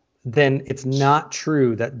that, then it's not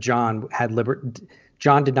true that John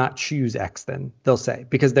did not choose X then, they'll say,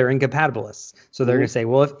 because they're incompatibilists. So they're going to say,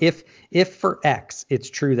 well, if for X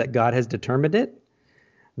it's true that God has determined it,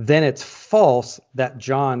 then it's false that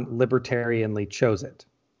John libertarianly chose it.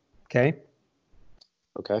 Okay?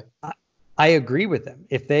 Okay. I agree with them.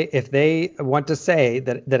 If they want to say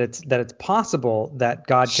that it's possible that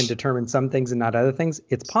God can determine some things and not other things,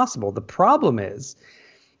 it's possible. The problem is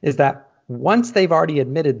that once they've already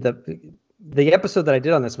admitted the episode that I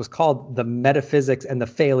did on this was called The Metaphysics and the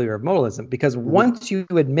Failure of Modalism, because once you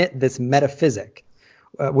admit this metaphysic,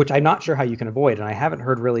 which I'm not sure how you can avoid, and I haven't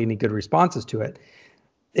heard really any good responses to it,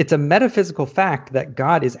 it's a metaphysical fact that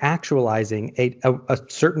God is actualizing a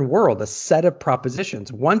certain world, a set of propositions.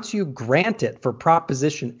 Once you grant it for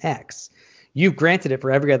proposition X, you've granted it for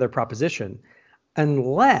every other proposition,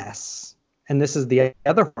 unless, and this is the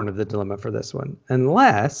other horn of the dilemma for this one,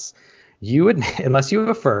 unless you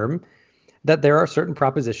affirm that there are certain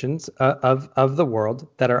propositions of the world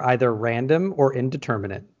that are either random or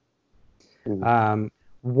indeterminate.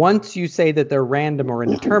 Once you say that they're random or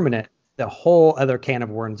indeterminate, the whole other can of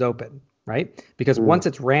worms open, right? Because once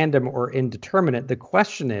it's random or indeterminate, the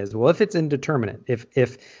question is, well, if it's indeterminate,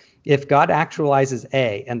 if God actualizes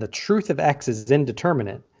A and the truth of X is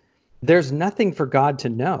indeterminate, there's nothing for God to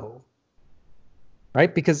know,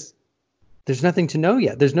 right? Because there's nothing to know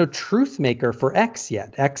yet. There's no truth maker for X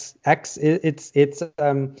yet. X it's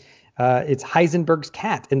Heisenberg's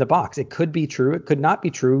cat in the box. It could be true. It could not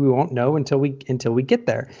be true. We won't know until we get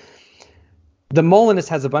there. The Molinist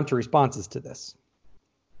has a bunch of responses to this,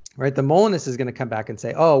 right? The Molinist is going to come back and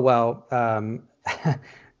say, "Oh well,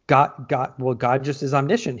 God just is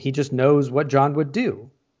omniscient. He just knows what John would do."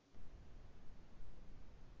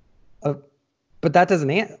 But that doesn't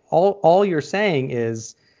answer. All you're saying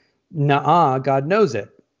is, "Nah, God knows it."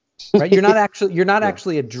 Right? You're not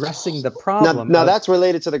actually addressing the problem. Now that's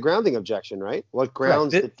related to the grounding objection, right? What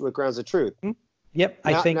grounds the truth? Yep.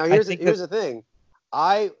 Here's the thing.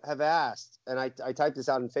 I have asked, and I typed this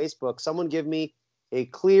out on Facebook, someone give me a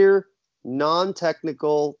clear,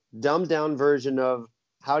 non-technical, dumbed-down version of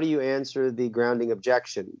how do you answer the grounding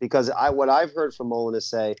objection? Because what I've heard from Molinists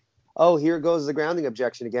say, oh, here goes the grounding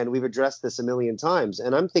objection again. We've addressed this a million times.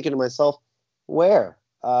 And I'm thinking to myself, where?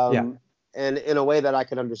 And in a way that I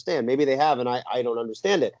can understand. Maybe they have, and I don't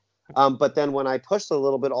understand it. But then when I pushed a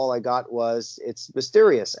little bit, all I got was it's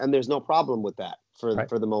mysterious, and there's no problem with that for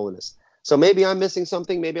the Molinists. So maybe I'm missing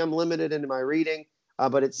something. Maybe I'm limited in my reading.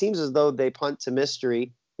 But it seems as though they punt to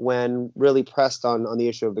mystery when really pressed on the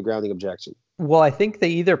issue of the grounding objection. Well, I think they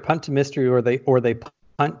either punt to mystery or they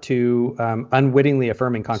punt to unwittingly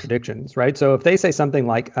affirming contradictions, right? So if they say something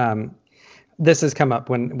like, this has come up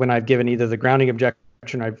when I've given either the grounding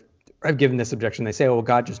objection, I've given this objection, they say, oh, well,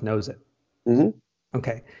 God just knows it.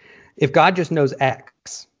 Okay. If God just knows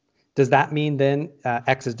X, does that mean then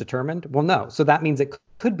X is determined? Well, no. So that means it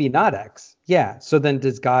could be not X. Yeah. So then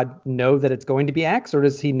does God know that it's going to be X, or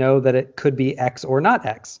does he know that it could be X or not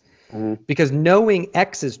X? Because knowing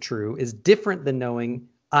X is true is different than knowing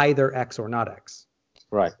either X or not X.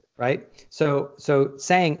 Right. right? So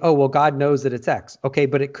saying, oh, well, God knows that it's X. Okay,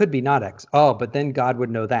 but it could be not X. Oh, but then God would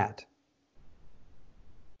know that.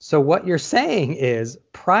 So what you're saying is,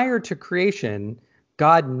 prior to creation,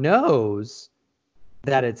 God knows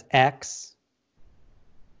that it's X,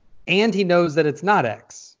 and he knows that it's not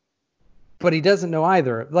X, but he doesn't know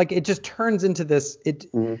either. Like, it just turns into this.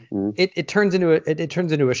 It turns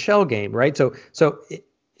into a shell game, right? So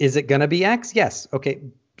is it going to be X? Yes. Okay.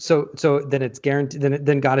 So then it's guaranteed.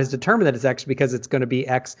 Then God has determined that it's X because it's going to be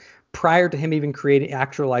X prior to him even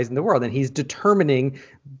actualizing the world, and he's determining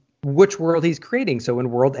which world he's creating. So in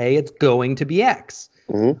world A, it's going to be X.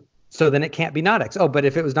 Mm-hmm. So then it can't be not X. Oh, but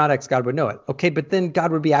if it was not X, God would know it. Okay, but then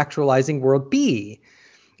God would be actualizing world B.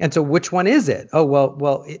 And so which one is it? Oh,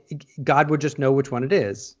 well, God would just know which one it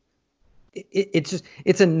is.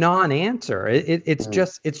 It's a non-answer. It's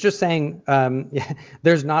just saying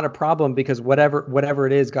there's not a problem because whatever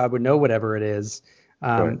it is, God would know whatever it is.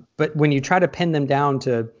 Right. But when you try to pin them down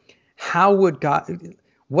to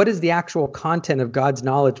what is the actual content of God's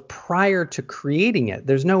knowledge prior to creating it?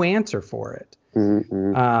 There's no answer for it.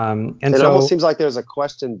 Mm-hmm. And it almost seems like there's a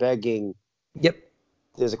question begging. Yep.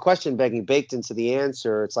 There's a question begging baked into the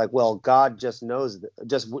answer. It's like, well, God just knows,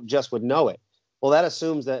 just would know it. Well, that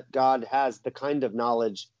assumes that God has the kind of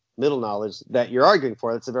knowledge, middle knowledge, that you're arguing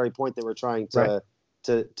for. That's the very point that we're trying to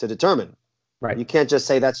determine. Right. You can't just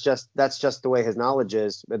say that's just the way his knowledge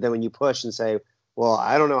is. But then when you push and say, well,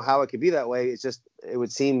 I don't know how it could be that way,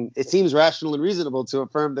 it seems rational and reasonable to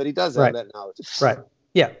affirm that he does have that knowledge. Right.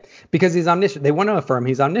 Yeah, because he's omniscient. They want to affirm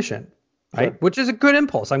he's omniscient, right? Sure. Which is a good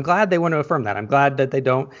impulse. I'm glad they want to affirm that. I'm glad that they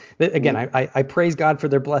don't. Again, I praise God for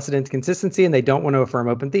their blessed inconsistency, and they don't want to affirm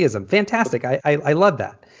open theism. Fantastic. I love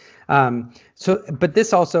that. But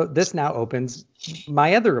this now opens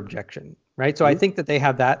my other objection, right? So I think that they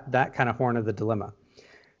have that kind of horn of the dilemma.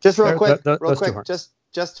 Just real quick,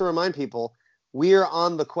 just to remind people, we are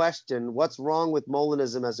on the question: what's wrong with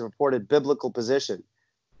Molinism as a reported biblical position?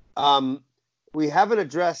 We haven't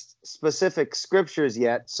addressed specific scriptures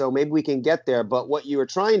yet, so maybe we can get there. But what you were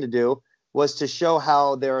trying to do was to show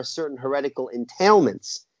how there are certain heretical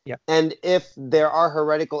entailments. Yep. And if there are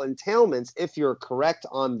heretical entailments, if you're correct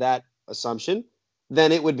on that assumption,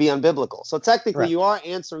 then it would be unbiblical. So technically, you are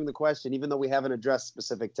answering the question, even though we haven't addressed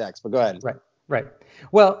specific text. But go ahead. Right.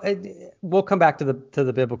 Well, we'll come back to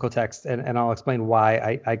the biblical text, and I'll explain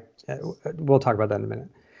why. We'll talk about that in a minute.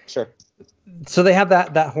 Sure. So they have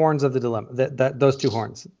that horns of the dilemma, that those two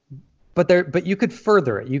horns, but you could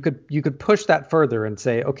further it. You could push that further and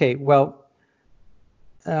say, okay, well,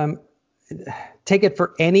 take it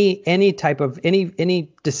for any type of any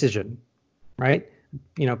decision, right?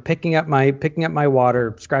 You know, picking up my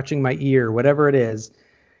water, scratching my ear, whatever it is,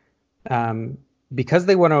 because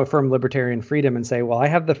they want to affirm libertarian freedom and say, well, I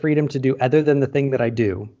have the freedom to do other than the thing that I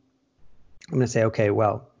do. I'm going to say, okay,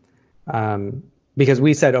 well. Because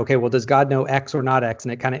we said, okay, well, does God know X or not X?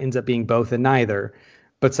 And it kind of ends up being both and neither,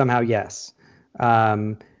 but somehow yes.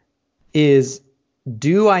 Do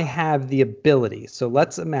I have the ability? So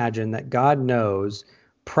let's imagine that God knows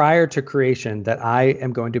prior to creation that I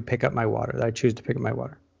am going to pick up my water, that I choose to pick up my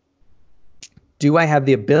water. Do I have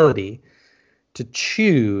the ability to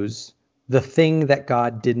choose the thing that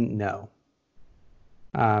God didn't know?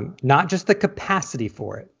 Not just the capacity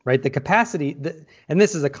for it, right? The capacity, and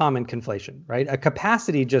this is a common conflation, right? A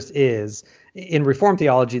capacity just is, in Reformed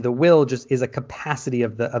theology, the will just is a capacity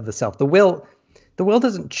of the self. The will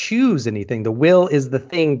doesn't choose anything. The will is the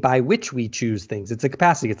thing by which we choose things. It's a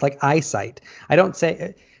capacity. It's like eyesight. I don't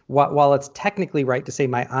say, while it's technically right to say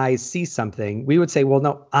my eyes see something, we would say, well,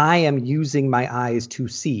 no, I am using my eyes to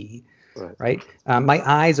see, right? My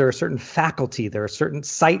eyes are a certain faculty.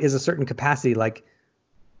 Sight is a certain capacity, like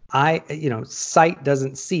sight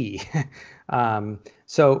doesn't see.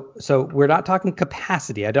 So we're not talking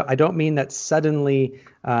capacity. I don't mean that suddenly,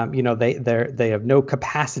 they have no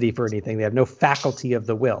capacity for anything. They have no faculty of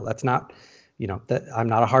the will. That's not, that I'm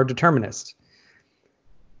not a hard determinist.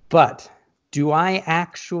 But do I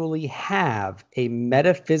actually have a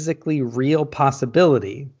metaphysically real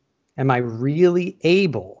possibility? Am I really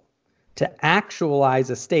able to actualize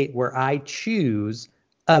a state where I choose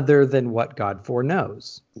other than what God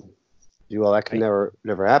foreknows? Well, that can never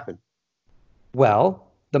happen.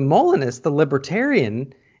 Well, the Molinist, the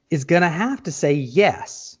libertarian, is going to have to say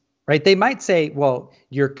yes, right? They might say, well,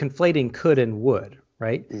 you're conflating could and would,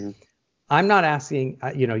 right? Mm-hmm. I'm not asking,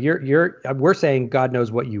 we're saying God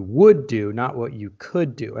knows what you would do, not what you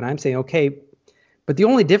could do. And I'm saying, okay, but the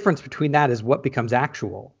only difference between that is what becomes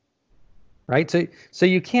actual, right? So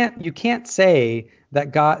you can't say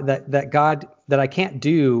that God, that I can't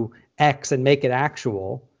do X and make it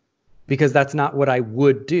actual, because that's not what I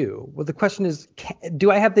would do. Well, the question is,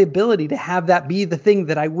 do I have the ability to have that be the thing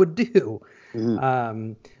that I would do?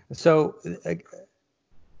 So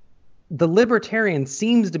the libertarian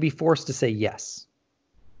seems to be forced to say yes,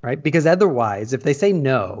 right? Because otherwise, if they say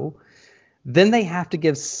no, then they have to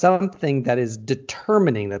give something that is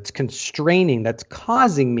determining, that's constraining, that's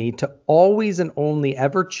causing me to always and only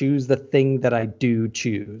ever choose the thing that I do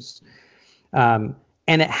choose. And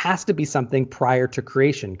it has to be something prior to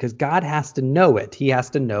creation, because God has to know it. He has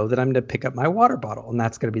to know that I'm going to pick up my water bottle, and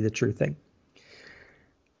that's going to be the true thing.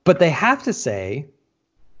 But they have to say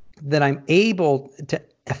that I'm able to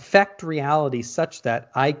affect reality such that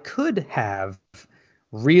I could have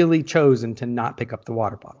really chosen to not pick up the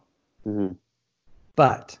water bottle. Mm-hmm.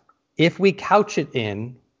 But if we couch it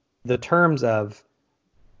in the terms of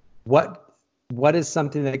what is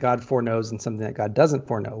something that God foreknows and something that God doesn't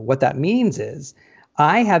foreknow, what that means is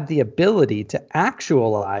I have the ability to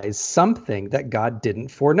actualize something that God didn't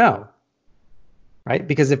foreknow, right?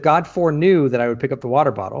 Because if God foreknew that I would pick up the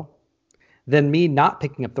water bottle, then me not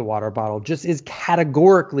picking up the water bottle just is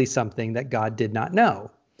categorically something that God did not know.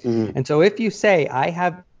 Mm-hmm. And so if you say I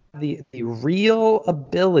have the real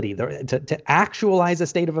ability to actualize a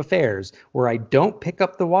state of affairs where I don't pick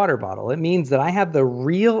up the water bottle, it means that I have the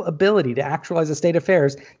real ability to actualize a state of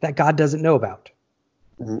affairs that God doesn't know about.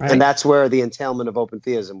 Right? And that's where the entailment of open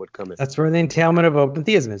theism would come in. That's where the entailment of open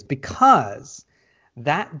theism is, because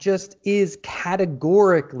that just is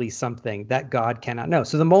categorically something that God cannot know.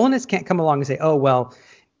 So the Molinist can't come along and say, oh, well,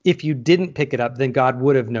 if you didn't pick it up, then God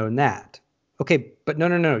would have known that. Okay, but no.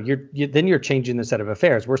 Then you're changing the set of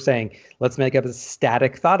affairs. We're saying, let's make up a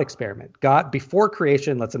static thought experiment. God, before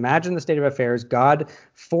creation, let's imagine the state of affairs. God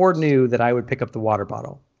foreknew that I would pick up the water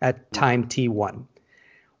bottle at time T1.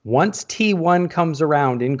 Once T1 comes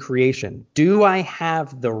around in creation, do I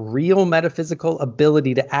have the real metaphysical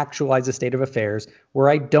ability to actualize a state of affairs where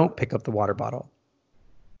I don't pick up the water bottle?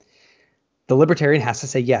 The libertarian has to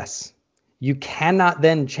say yes. You cannot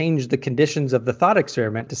then change the conditions of the thought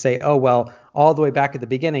experiment to say, oh, well, all the way back at the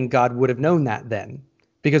beginning, God would have known that then.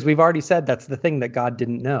 Because we've already said that's the thing that God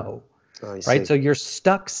didn't know. Right? So you're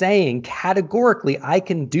stuck saying categorically, I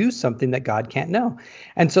can do something that God can't know.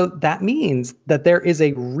 And so that means that there is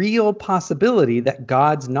a real possibility that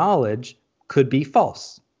God's knowledge could be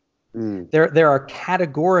false. There are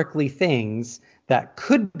categorically things that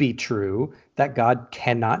could be true that God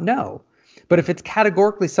cannot know. But if it's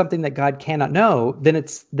categorically something that God cannot know, then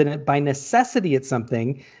by necessity it's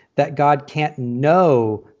something that God can't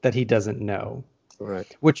know that he doesn't know. Right.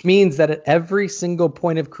 Which means that at every single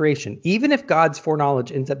point of creation, even if God's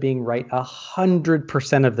foreknowledge ends up being right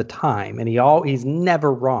 100% of the time, and he's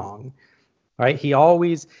never wrong, right? He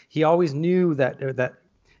always knew that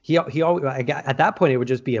he always, at that point it would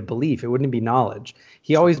just be a belief. It wouldn't be knowledge.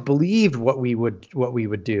 He always believed what we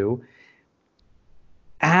would do.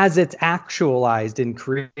 As it's actualized in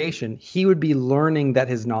creation, he would be learning that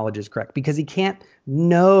his knowledge is correct, because he can't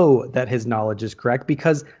know that his knowledge is correct,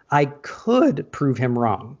 because I could prove him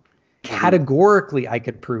wrong. Categorically, I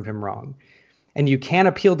could prove him wrong. And you can't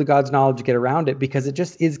appeal to God's knowledge to get around it, because it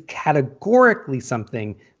just is categorically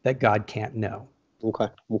something that God can't know. Okay.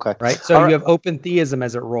 Right? So you have open theism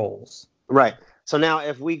as it rolls. Right. So now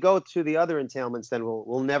if we go to the other entailments, then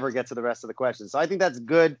we'll never get to the rest of the questions. So I think that's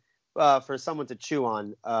good. For someone to chew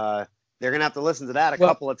on. They're going to have to listen to that a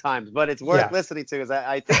couple of times, but it's worth listening to, because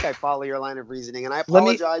I think I follow your line of reasoning. And I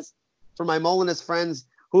apologize for my Molinist friends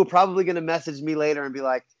who are probably going to message me later and be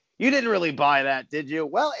like, you didn't really buy that, did you?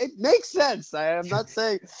 Well, it makes sense. I am not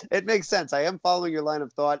saying it makes sense. I am following your line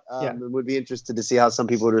of thought, and would be interested to see how some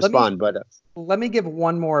people would respond. Let me give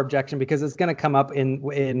one more objection, because it's going to come up in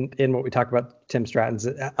what we talked about Tim Stratton's.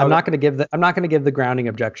 I'm not going to give the grounding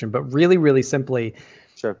objection, but really, really simply.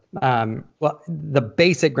 Sure. Well, the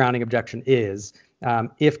basic grounding objection is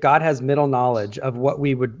if God has middle knowledge of what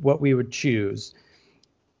we would choose,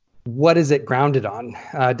 what is it grounded on?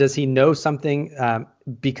 Does he know something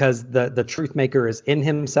because the truth maker is in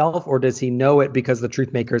himself, or does he know it because the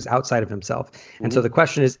truth maker is outside of himself? And so the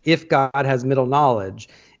question is, if God has middle knowledge,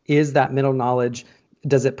 is that middle knowledge,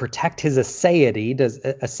 does it protect his aseity? Does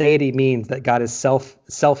aseity means that God is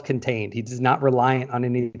self-contained? He is not reliant on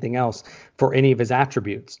anything else for any of his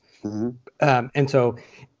attributes. And so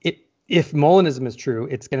if Molinism is true,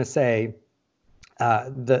 it's going to say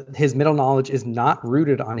his middle knowledge is not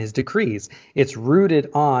rooted on his decrees. It's rooted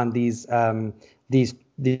on these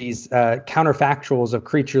counterfactuals of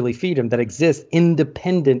creaturely freedom that exist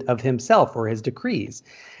independent of himself or his decrees.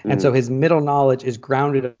 And so his middle knowledge is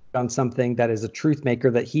grounded on something that is a truth maker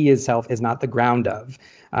that he himself is not the ground of.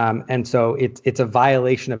 And so it's a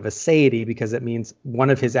violation of aseity, because it means one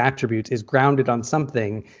of his attributes is grounded on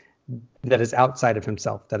something that is outside of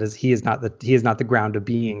himself. That is, he is not the ground of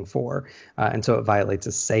being for. And so it violates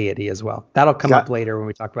aseity as well. That'll come up later when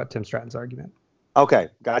we talk about Tim Stratton's argument. Okay,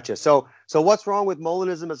 gotcha. So what's wrong with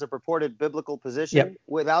Molinism as a purported biblical position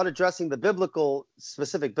without addressing the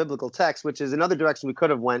specific biblical text, which is another direction we could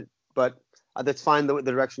have went, but that's fine the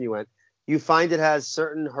direction you went. You find it has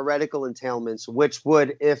certain heretical entailments, which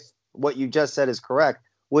would, if what you just said is correct,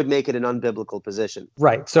 would make it an unbiblical position.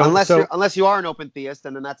 Right. So unless you are an open theist,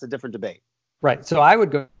 and then that's a different debate. Right. So I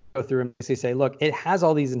would go through and basically say, look, it has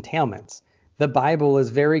all these entailments. The Bible is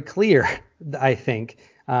very clear, I think,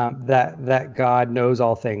 that God knows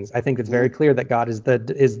all things. I think it's very clear that God is the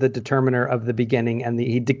determiner of the beginning, and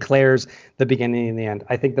he declares the beginning and the end.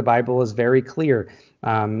 I think the Bible is very clear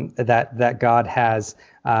that God has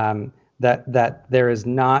that there is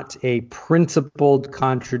not a principled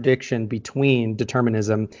contradiction between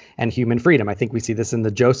determinism and human freedom. I think we see this in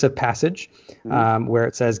the Joseph passage, where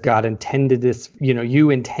it says God intended this.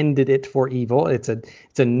 You intended it for evil. It's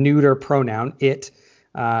a neuter pronoun. It.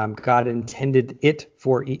 God intended it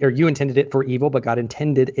for, or you intended it for evil, but God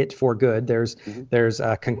intended it for good. There's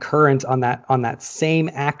a concurrence on that same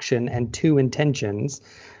action and two intentions.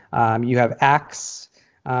 You have Acts,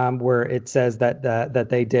 where it says that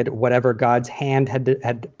they did whatever God's hand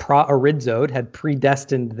had proorizoed, had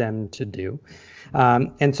predestined them to do.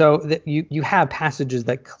 And so you have passages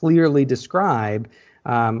that clearly describe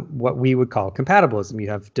what we would call compatibilism. You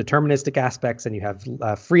have deterministic aspects, and you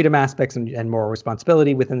have freedom aspects and moral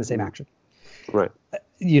responsibility within the same action. Right.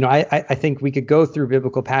 I think we could go through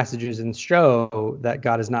biblical passages and show that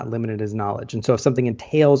God is not limited in his knowledge. And so if something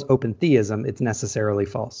entails open theism, it's necessarily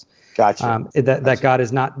false. Gotcha. That God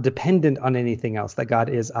is not dependent on anything else, that God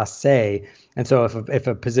is ase. And so if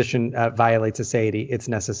a position violates aseity, it's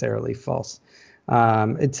necessarily false.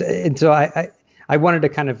 I wanted to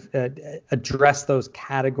kind of address those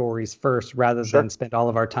categories first, rather than spend all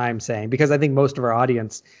of our time saying, because I think most of our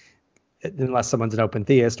audience, unless someone's an open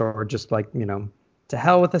theist or just like, to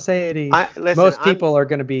hell with aseity, most people are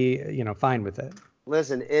going to be, fine with it.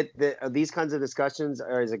 Listen, these kinds of discussions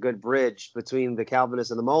is a good bridge between the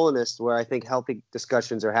Calvinists and the Molinists, where I think healthy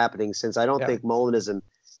discussions are happening, since I don't think Molinism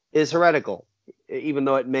is heretical, even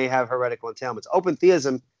though it may have heretical entailments. Open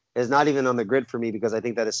theism is not even on the grid for me, because I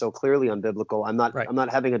think that is so clearly unbiblical. I'm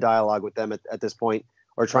not having a dialogue with them at this point,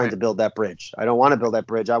 or trying to build that bridge. I don't want to build that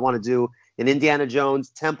bridge. I want to do an Indiana Jones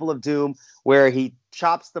Temple of Doom, where he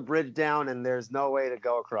chops the bridge down and there's no way to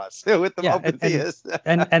go across with the open theists.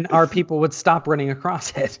 and our people would stop running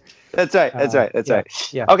across it. That's right. Right.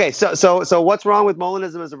 Yeah. Okay. So what's wrong with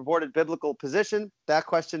Molinism as a reported biblical position? That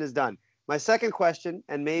question is done. My second question,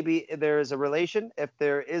 and maybe there is a relation. If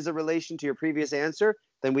there is a relation to your previous answer,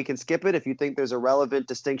 then we can skip it. If you think there's a relevant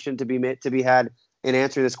distinction to be had in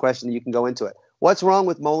answering this question, you can go into it. What's wrong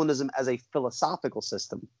with Molinism as a philosophical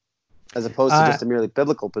system, as opposed to just a merely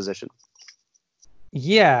biblical position?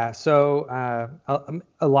 Yeah. So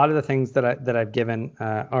a lot of the things that I've given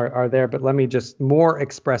are there, but let me just more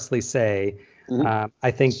expressly say,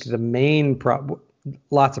 I think the main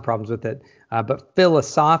lots of problems with it. But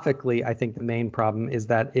philosophically, I think the main problem is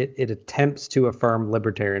that it attempts to affirm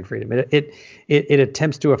libertarian freedom. It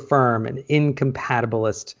attempts to affirm an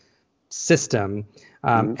incompatibilist system,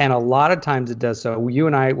 and a lot of times it does so. You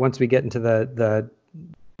and I, once we get into the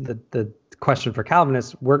question for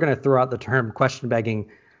Calvinists, we're going to throw out the term question begging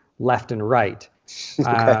left and right.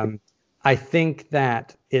 Okay. I think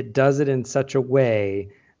that it does it in such a way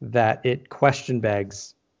that it question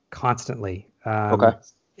begs constantly.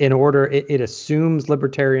 In order, it assumes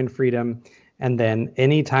libertarian freedom, and then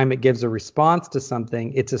anytime it gives a response to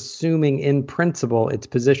something, it's assuming in principle its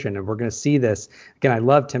position. And we're going to see this again. I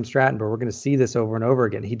love Tim Stratton, but we're going to see this over and over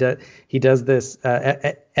again. He does this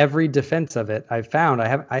every defense of it. I've found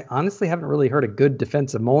I honestly haven't really heard a good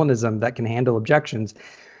defense of Molinism that can handle objections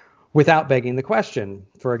without begging the question.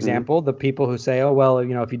 For example, the people who say, oh, well,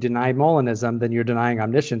 if you deny Molinism, then you're denying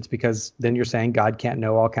omniscience, because then you're saying God can't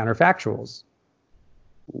know all counterfactuals.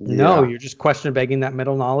 No, you're just question begging that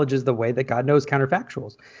middle knowledge is the way that God knows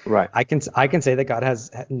counterfactuals. Right. I can say that God has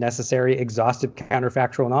necessary, exhaustive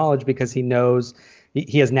counterfactual knowledge, because he knows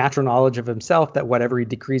he has natural knowledge of himself, that whatever he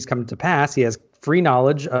decrees come to pass. He has free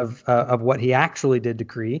knowledge of what he actually did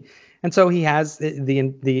decree, and so he has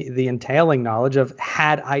the entailing knowledge of,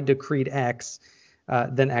 had I decreed X,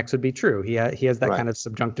 then X would be true. He has that Right. kind of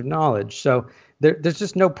subjunctive knowledge. So there's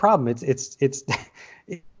just no problem. It's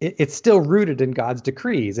still rooted in God's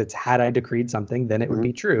decrees. It's had I decreed something, then it would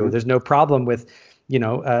be true. There's no problem with,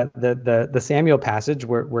 the Samuel passage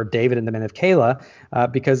where David and the men of Keilah,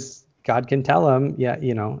 because God can tell him,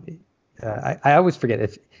 I always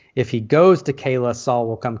forget if he goes to Keilah, Saul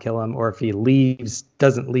will come kill him, or if he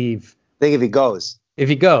doesn't leave. I think if he goes. If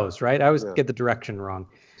he goes, right? I always get the direction wrong.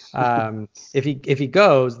 If he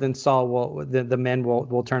goes, then Saul the men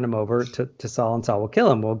will turn him over to Saul, and Saul will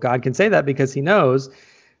kill him. Well, God can say that because he knows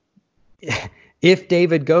if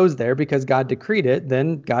David goes there because God decreed it,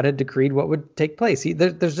 then God had decreed what would take place.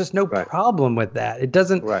 There's just no problem with that. It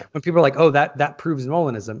doesn't. When people are like, oh, that proves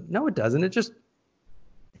Molinism. No, it doesn't.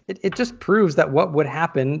 It just proves that what would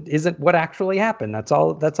happen isn't what actually happened. That's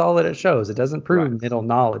all that it shows. It doesn't prove middle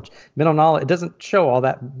knowledge. Middle knowledge, it doesn't show all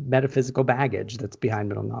that metaphysical baggage that's behind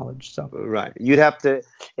middle knowledge. So You'd have to,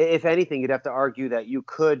 if anything, you'd have to argue that you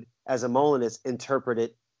could, as a Molinist, interpret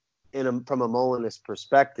it from a Molinist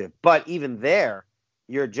perspective. But even there,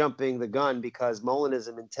 you're jumping the gun, because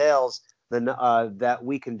Molinism entails that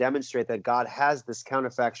we can demonstrate that God has this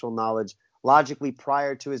counterfactual knowledge logically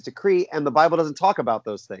prior to his decree, and the Bible doesn't talk about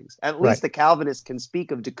those things. At least the Calvinists can speak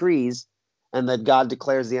of decrees, and that God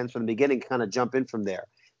declares the end from the beginning, kind of jump in from there.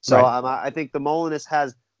 So I think the Molinist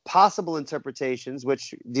has possible interpretations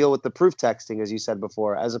which deal with the proof texting, as you said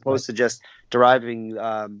before, as opposed to just deriving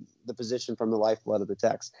the position from the lifeblood of the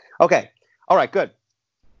text. Okay. All right, good.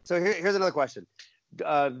 So here's another question.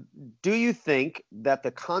 Do you think that the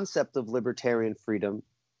concept of libertarian freedom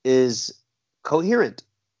is coherent?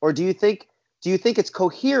 Or do you think it's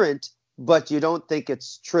coherent, but you don't think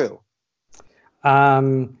it's true?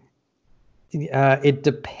 It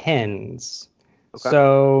depends. Okay.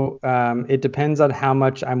 So it depends on how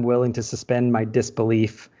much I'm willing to suspend my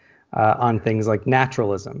disbelief on things like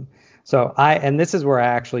naturalism. So and this is where I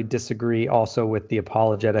actually disagree also with the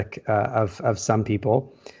apologetic of some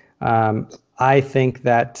people. I think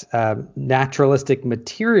that naturalistic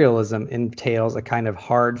materialism entails a kind of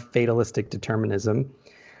hard fatalistic determinism.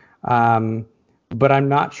 But I'm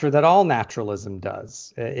not sure that all naturalism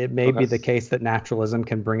does. It may be the case that naturalism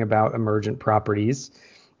can bring about emergent properties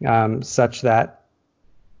such that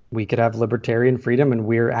we could have libertarian freedom and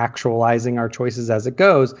we're actualizing our choices as it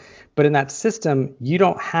goes. But in that system, you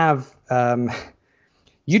just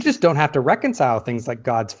don't have to reconcile things like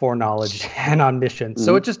God's foreknowledge and omniscience.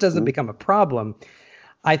 So it just doesn't become a problem.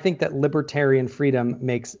 I think that libertarian freedom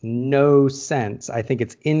makes no sense. I think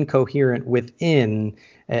it's incoherent within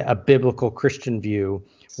a biblical Christian view,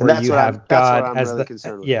 where you have God as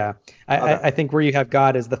the I think where you have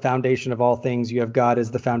God as the foundation of all things, you have God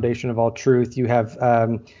as the foundation of all truth. You have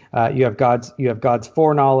God's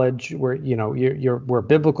foreknowledge. We're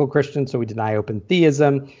biblical Christians, so we deny open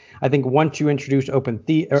theism. I think once you introduce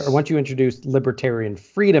once you introduce libertarian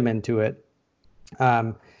freedom into it,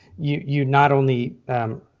 you not only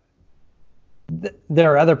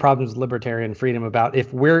there are other problems with libertarian freedom about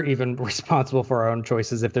if we're even responsible for our own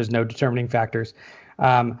choices, if there's no determining factors.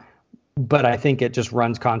 But I think it just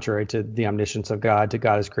runs contrary to the omniscience of God, to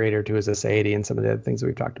God as creator, to his aseity, and some of the other things that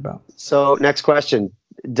we've talked about. So next question,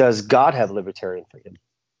 does God have libertarian freedom?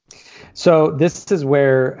 So this is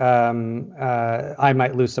where I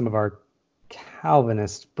might lose some of our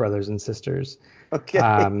Calvinist brothers and sisters. Okay.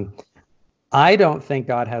 I don't think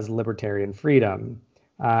God has libertarian freedom.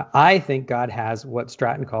 I think God has what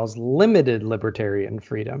Stratton calls limited libertarian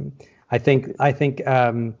freedom. I think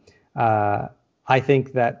that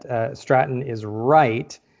Stratton is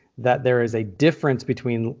right that there is a difference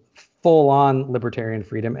between full-on libertarian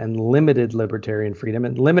freedom and limited libertarian freedom.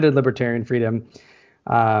 And limited libertarian freedom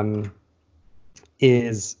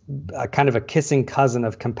is a kind of a kissing cousin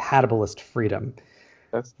of compatibilist freedom.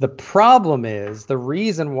 The problem is, the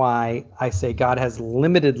reason why I say God has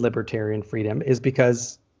limited libertarian freedom is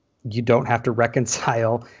because you don't have to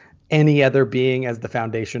reconcile any other being as the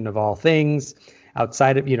foundation of all things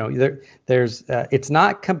outside of, there's it's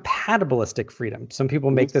not compatibilistic freedom. Some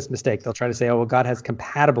people make this mistake. They'll try to say, oh, well, God has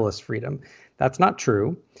compatibilist freedom. That's not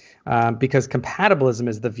true, because compatibilism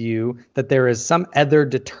is the view that there is some other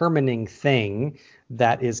determining thing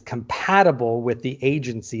that is compatible with the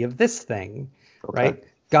agency of this thing. Okay. Right?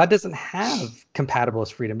 God doesn't have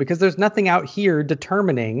compatibilist freedom because there's nothing out here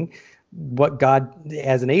determining what God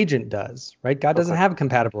as an agent does, right? God doesn't have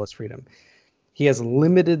compatibilist freedom. He has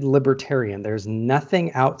limited libertarian. There's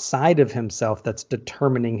nothing outside of himself that's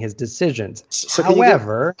determining his decisions. So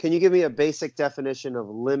however, can you give me a basic definition of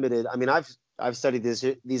limited? I mean, I've studied these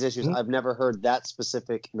issues. Mm-hmm. I've never heard that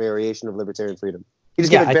specific variation of libertarian freedom. Can you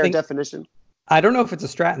just give a bare definition? I don't know if it's a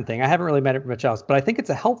Stratton thing. I haven't really met it much else, but I think it's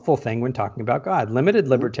a helpful thing when talking about God. Limited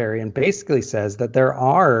libertarian basically says that there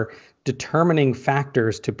are determining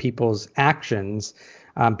factors to people's actions,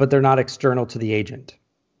 but they're not external to the agent.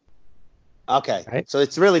 Okay. Right? So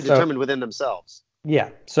it's really determined within themselves. Yeah.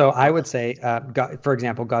 So I would say, God, for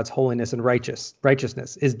example, God's holiness and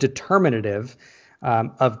righteousness is determinative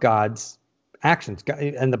of God's actions.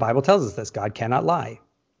 And the Bible tells us this: God cannot lie.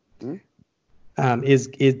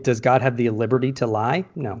 Mm-hmm. Does God have the liberty to lie?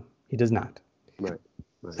 No, he does not. Right.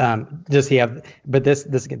 Does he have? But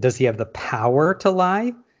does he have the power to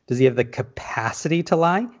lie? Does he have the capacity to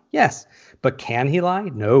lie? Yes. But can he lie?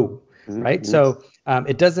 No. Mm-hmm. Right. So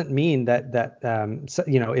it doesn't mean that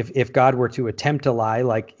if God were to attempt to lie,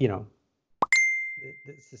 like,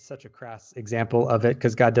 this is such a crass example of it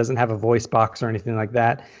because God doesn't have a voice box or anything like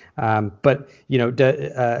that. But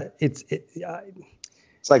it's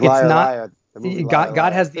like liar.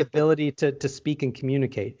 God has the ability to speak and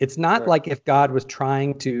communicate. It's not like if God was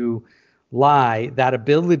trying to lie, that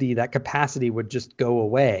ability, that capacity would just go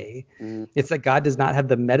away. It's that God does not have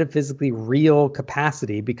the metaphysically real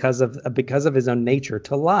capacity because of his own nature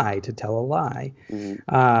to lie, to tell a lie.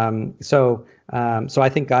 So I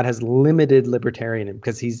think God has limited libertarianism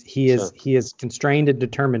because he is constrained and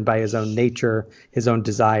determined by his own nature, his own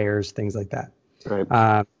desires, things like that.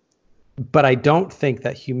 Right. But I don't think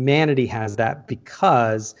that humanity has that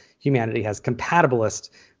because humanity has compatibilist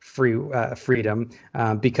freedom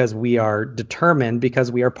because we are determined,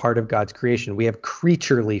 because we are part of God's creation. We have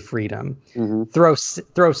creaturely freedom. Throw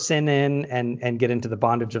sin in and get into the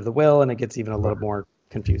bondage of the will, and it gets even a little more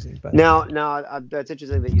confusing. But now that's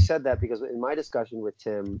interesting that you said that, because in my discussion with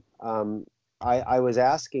Tim, I was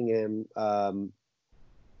asking him.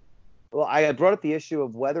 Well, I brought up the issue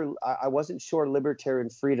of whether I wasn't sure libertarian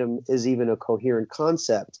freedom is even a coherent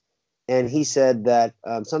concept. And he said that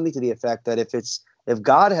something to the effect that if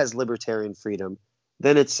God has libertarian freedom,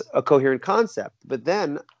 then it's a coherent concept. But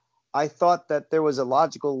then I thought that there was a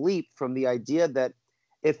logical leap from the idea that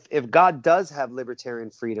if God does have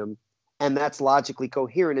libertarian freedom and that's logically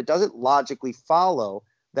coherent, it doesn't logically follow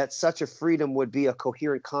that such a freedom would be a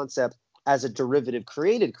coherent concept as a derivative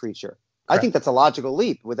created creature. I think that's a logical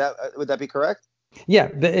leap. Would that be correct? Yeah,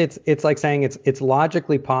 it's like saying it's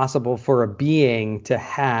logically possible for a being to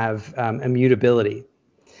have immutability,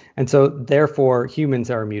 and so therefore humans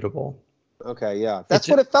are immutable. Okay, yeah, that's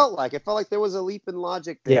what it felt like. It felt like there was a leap in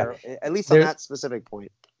logic there, at least on that specific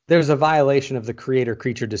point. There's a violation of the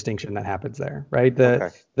creator-creature distinction that happens there, right?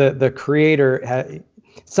 The creator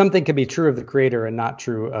something can be true of the creator and not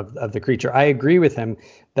true of the creature. I agree with him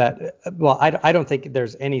that, I don't think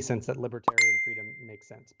there's any sense that libertarian freedom makes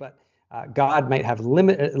sense, but God might have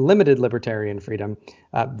limited libertarian freedom.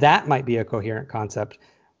 That might be a coherent concept,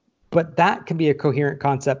 but that can be a coherent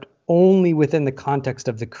concept only within the context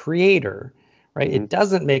of the creator, right? Mm-hmm. It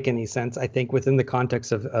doesn't make any sense, I think, within the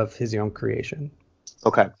context of his own creation.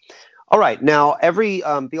 Okay. All right. Now, every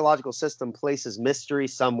theological system places mystery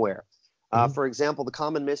somewhere. For example, the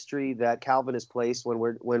common mystery that Calvin has placed when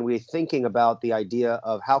we're thinking about the idea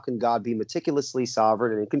of how can God be meticulously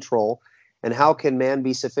sovereign and in control, and how can man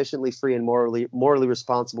be sufficiently free and morally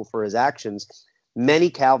responsible for his actions. Many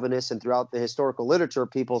Calvinists and throughout the historical literature,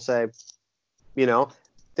 people say,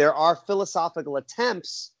 there are philosophical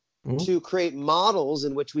attempts to create models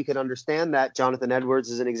in which we can understand that. Jonathan Edwards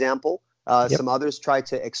is an example. Some others try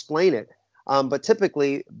to explain it. But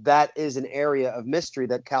typically, that is an area of mystery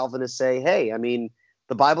that Calvinists say, hey,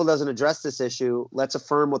 the Bible doesn't address this issue. Let's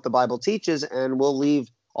affirm what the Bible teaches, and we'll leave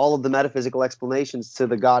all of the metaphysical explanations to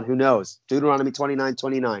the God who knows. Deuteronomy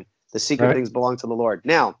 29:29, the secret things belong to the Lord.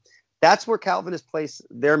 Now, that's where Calvinists place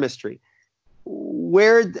their mystery.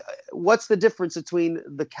 What's the difference between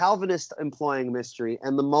the Calvinist employing mystery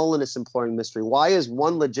and the Molinist employing mystery? Why is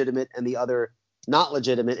one legitimate and the other not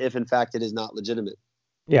legitimate, if in fact it is not legitimate?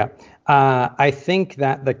 Yeah, I think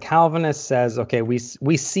that the Calvinist says, okay, we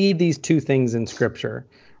see these two things in Scripture,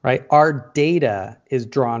 right? Our data is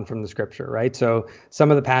drawn from the Scripture, right? So some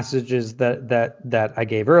of the passages that I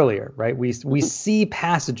gave earlier, right? We see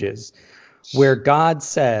passages where God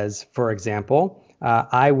says, for example,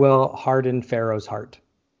 I will harden Pharaoh's heart,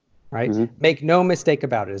 right? Mm-hmm. Make no mistake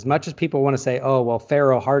about it. As much as people want to say, oh, well,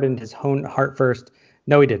 Pharaoh hardened his own heart first.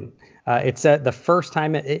 No, he didn't. It said the first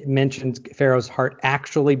time it mentions Pharaoh's heart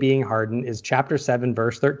actually being hardened is chapter 7,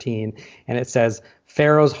 verse 13. And it says,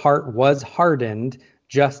 Pharaoh's heart was hardened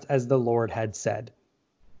just as the Lord had said.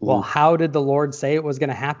 Well, how did the Lord say it was going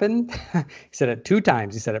to happen? He said it two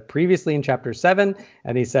times. He said it previously in chapter 7,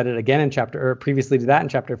 and he said it again previously to that in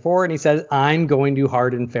chapter 4. And he says, I'm going to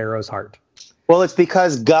harden Pharaoh's heart. Well, it's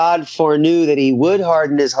because God foreknew that he would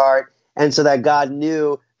harden his heart, And so that God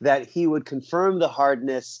knew that he would confirm the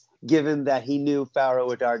hardness given that he knew Pharaoh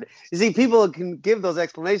would harden. You see, people can give those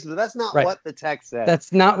explanations, but that's not what the text says.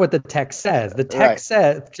 That's not what the text says. The text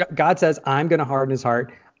says, God says, I'm going to harden his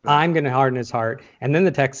heart. I'm going to harden his heart. And then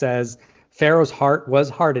the text says, Pharaoh's heart was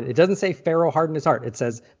hardened. It doesn't say Pharaoh hardened his heart. It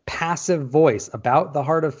says passive voice about the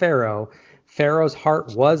heart of Pharaoh. Pharaoh's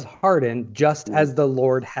heart was hardened just as the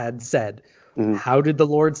Lord had said. How did the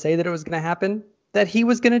Lord say that it was going to happen? That he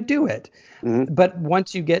was going to do it. But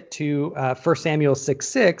once you get to 1 Samuel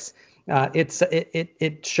 6:6,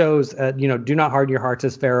 it shows, do not harden your hearts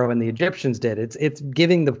as Pharaoh and the Egyptians did. It's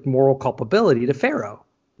giving the moral culpability to Pharaoh.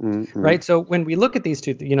 Right. So when we look at these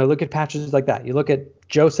two, look at passages like that. You look at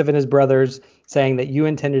Joseph and his brothers saying that you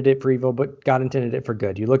intended it for evil, but God intended it for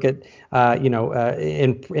good. You look at,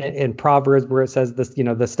 in Proverbs where it says this,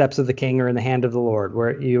 the steps of the king are in the hand of the Lord,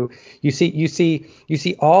 where you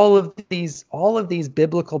see all of these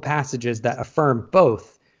biblical passages that affirm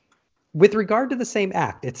both with regard to the same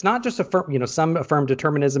act. It's not just some affirm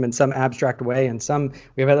determinism in some abstract way, and some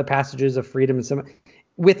we have other passages of freedom and some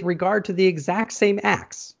with regard to the exact same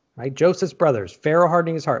acts, right? Joseph's brothers, Pharaoh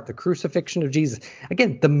hardening his heart, the crucifixion of Jesus.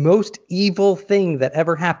 Again, the most evil thing that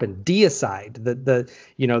ever happened, deicide, the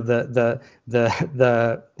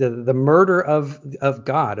murder of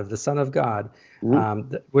God, of the Son of God,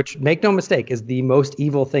 which, make no mistake, is the most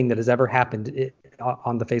evil thing that has ever happened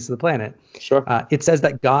on the face of the planet. Sure. It says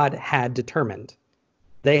that God had determined.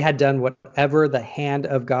 They had done whatever the hand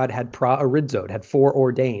of God had proorizoed, had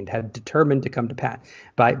foreordained, had determined to come to pass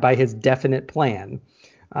by his definite plan.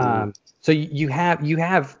 So you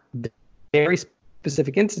have very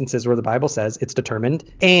specific instances where the Bible says it's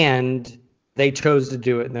determined and they chose to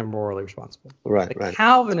do it and they're morally responsible. Right. The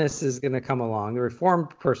Calvinist is going to come along, the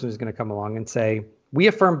Reformed person is going to come along and say, we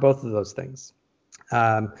affirm both of those things.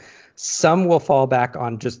 Some will fall back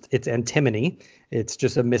on just its antimony. It's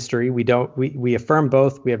just a mystery. We affirm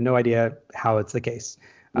both. We have no idea how it's the case.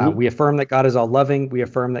 We affirm that God is all loving. We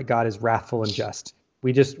affirm that God is wrathful and just.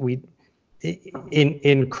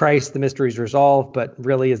 In Christ, the mystery is resolved, but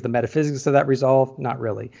really is the metaphysics of that resolved? Not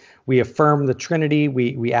really. We affirm the Trinity.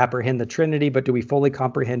 We apprehend the Trinity, but do we fully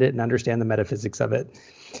comprehend it and understand the metaphysics of it?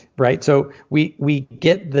 Right. So we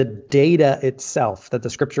get the data itself that the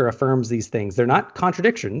Scripture affirms these things. They're not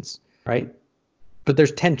contradictions, right? But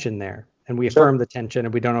there's tension there, and we affirm the tension,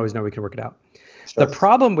 and we don't always know we can work it out. Sure. The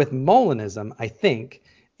problem with Molinism, I think,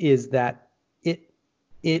 is that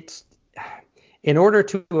it's in order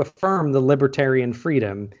to affirm the libertarian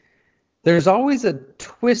freedom, there's always a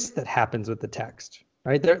twist that happens with the text,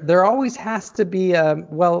 right? There always has to be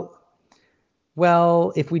well,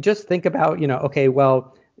 if we just think about,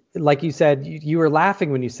 like you said, you were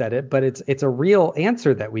laughing when you said it, but it's a real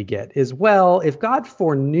answer that we get is, well, if God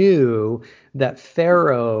foreknew that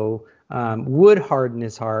Pharaoh would harden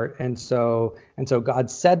his heart, and so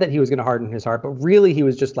God said that he was going to harden his heart, but really he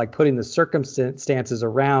was just like putting the circumstances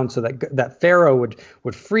around so that Pharaoh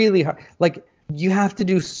would freely, like, you have to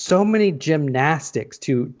do so many gymnastics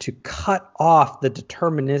to cut off the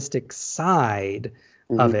deterministic side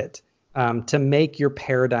of it to make your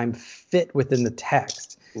paradigm fit within the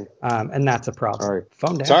text. And that's a problem. Sorry.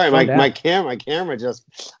 Phone down. Sorry, phone down. my camera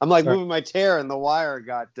just, I'm like moving my chair and the wire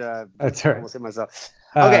got, that's all right. almost hit myself.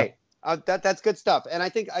 Okay. That's good stuff. And I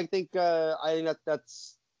think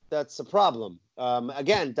that's a problem.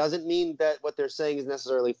 Again, doesn't mean that what they're saying is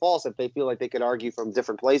necessarily false if they feel like they could argue from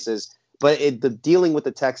different places, but the dealing with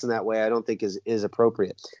the text in that way, I don't think is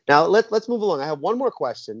appropriate. Now let's move along. I have one more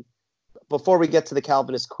question before we get to the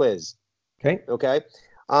Calvinist quiz. Okay.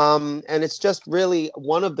 And it's just really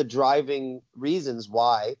one of the driving reasons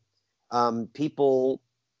why people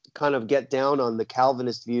kind of get down on the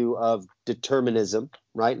Calvinist view of determinism,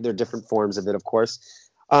 right? There are different forms of it, of course,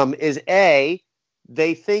 is A,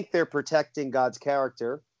 they think they're protecting God's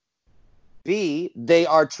character. B, they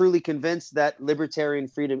are truly convinced that libertarian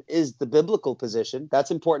freedom is the biblical position.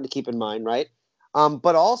 That's important to keep in mind, right?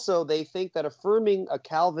 But also they think that affirming a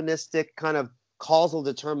Calvinistic kind of causal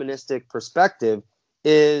deterministic perspective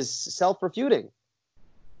is self-refuting.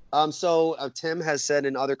 So Tim has said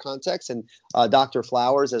in other contexts, and Dr.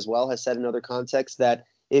 Flowers as well has said in other contexts, that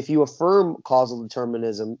if you affirm causal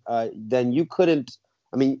determinism, then you couldn't.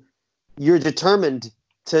 I mean, you're determined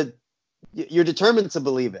to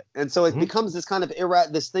believe it, and so it becomes this kind of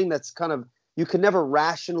this thing that's kind of, you can never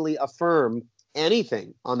rationally affirm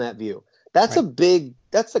anything on that view. That's right.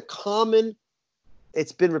 That's a common.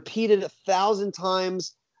 It's been repeated 1,000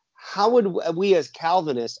 times. How would we as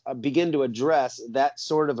Calvinists begin to address that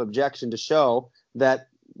sort of objection to show that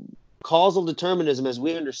causal determinism, as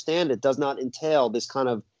we understand it, does not entail this kind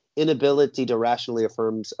of inability to rationally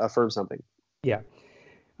affirm something. Yeah.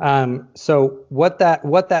 So what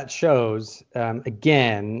that shows,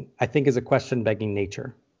 again, I think is a question begging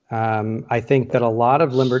nature. I think that a lot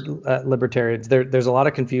of libertarians, there's a lot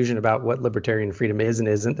of confusion about what libertarian freedom is and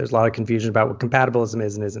isn't. There's a lot of confusion about what compatibilism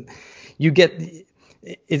is and isn't.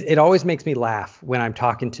 It always makes me laugh when I'm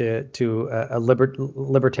talking to a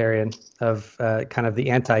libertarian of kind of the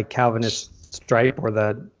anti-Calvinist stripe, or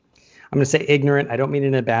I'm going to say ignorant. I don't mean it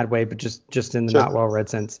in a bad way, but just in the not well-read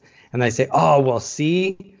sense. And they say, oh, well,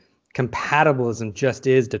 see, compatibilism just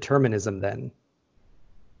is determinism then.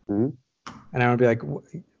 Mm-hmm. And I would be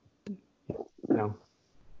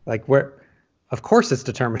like, where, of course it's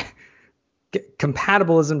determined.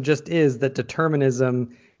 Compatibilism just is that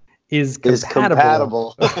determinism is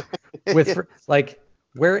compatible. With, like,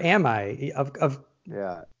 where am I?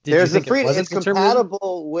 There's the freedom. It's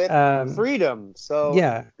compatible with freedom. So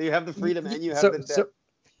yeah, you have the freedom and you have the. So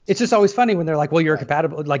it's just always funny when they're like, well, you're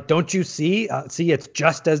compatible. Like, don't you see? It's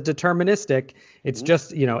just as deterministic. It's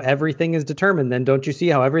just, everything is determined. Then don't you see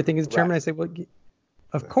how everything is determined? Right. I say, well,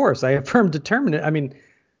 of course, I affirm determinate. I mean,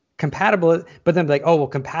 compatible. But then like, oh, well,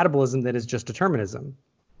 compatibilism that is just determinism.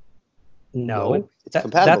 No, it's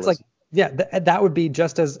compatibilism. That's like, that would be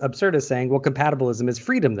just as absurd as saying, well, compatibilism is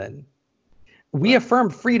freedom then. We affirm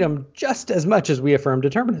freedom just as much as we affirm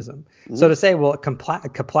determinism. Mm-hmm. So to say, well, it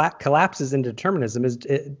collapses into determinism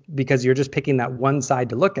because you're just picking that one side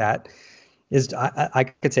to look at is I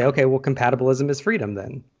could say, okay, well, compatibilism is freedom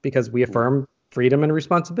then because we affirm freedom and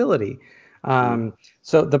responsibility. So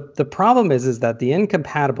the problem is that the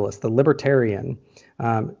incompatibilist, the libertarian,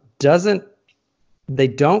 they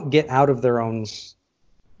don't get out of their own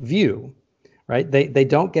view, right? They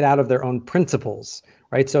don't get out of their own principles.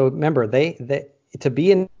 Right. So remember, to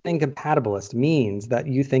be an incompatibilist means that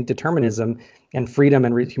you think determinism and freedom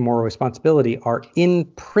and moral responsibility are in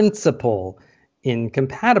principle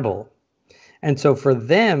incompatible. And so for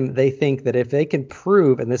them, they think that if they can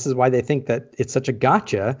prove, and this is why they think that it's such a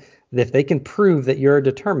gotcha, that if they can prove that you're a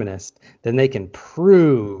determinist, then they can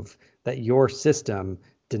prove that your system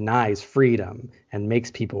denies freedom and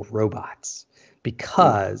makes people robots.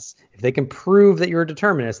 Because if they can prove that you're a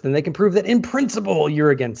determinist, then they can prove that in principle you're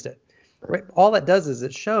against it. Right? All that does is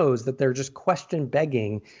it shows that they're just question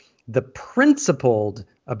begging the principled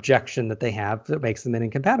objection that they have that makes them an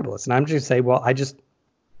incompatibilist. And I'm just say, well, I just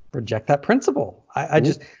reject that principle.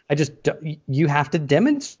 You have to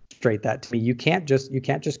demonstrate that to me. You can't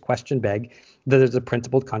just question beg that there's a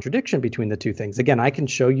principled contradiction between the two things. Again, I can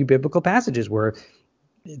show you biblical passages where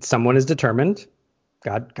someone is determined.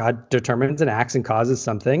 God determines and acts and causes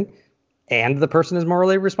something, and the person is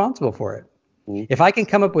morally responsible for it. Mm-hmm. If I can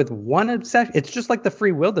come up with one exception, it's just like the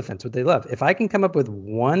free will defense, what they love. If I can come up with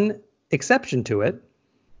one exception to it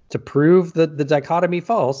to prove the dichotomy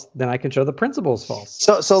false, then I can show the principle is false.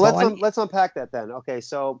 So let's unpack that then. Okay,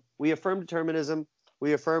 so we affirm determinism,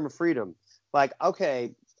 we affirm freedom. Like,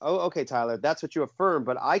 okay, Tyler, that's what you affirm,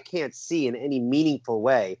 but I can't see in any meaningful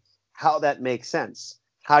way how that makes sense.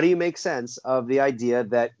 How do you make sense of the idea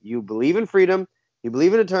that you believe in freedom, you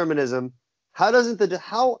believe in determinism? How is it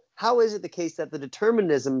the case that the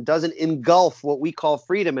determinism doesn't engulf what we call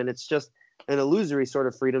freedom, and it's just an illusory sort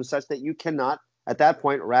of freedom such that you cannot, at that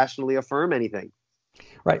point, rationally affirm anything?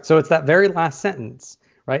 Right. So it's that very last sentence,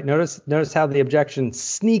 right? Notice how the objection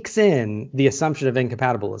sneaks in the assumption of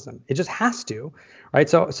incompatibilism. It just has to, right?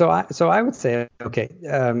 So I would say, okay,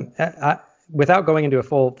 without going into a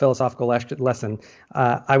full philosophical lesson,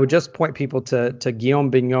 I would just point people to Guillaume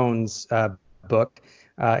Bignon's book,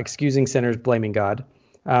 Excusing Sinners, Blaming God.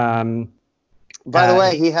 By the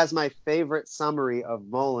way, he has my favorite summary of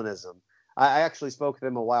Molinism. I actually spoke to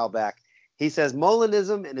him a while back. He says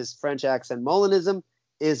Molinism, in his French accent, Molinism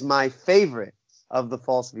is my favorite of the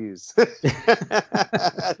false views.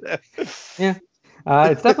 Yeah,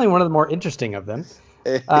 it's definitely one of the more interesting of them.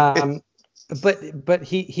 But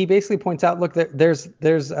he basically points out, look, there's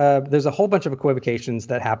a whole bunch of equivocations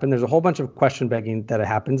that happen. There's a whole bunch of question begging that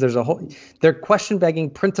happens. They're question begging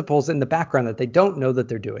principles in the background that they don't know that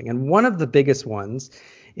they're doing. And one of the biggest ones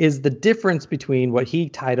is the difference between what he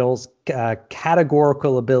titles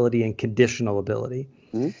categorical ability and conditional ability.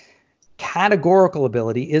 Mm-hmm. Categorical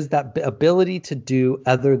ability is that ability to do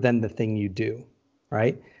other than the thing you do,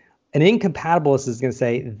 right? An incompatibilist is going to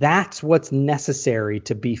say that's what's necessary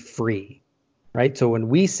to be free. Right. So when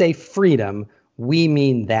we say freedom, we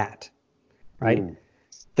mean that. Right.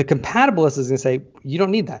 The compatibilist is going to say, you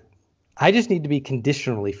don't need that. I just need to be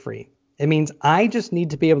conditionally free. It means I just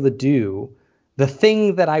need to be able to do the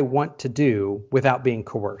thing that I want to do without being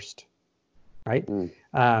coerced. Right.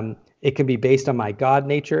 And It can be based on my God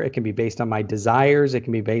nature. It can be based on my desires. It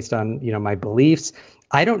can be based on, my beliefs.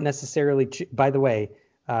 I don't necessarily, by the way,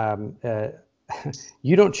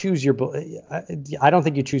 you don't choose I don't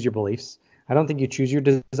think you choose your beliefs. I don't think you choose your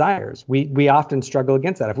desires. We often struggle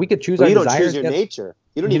against that. If we could choose our desires, you don't choose your nature.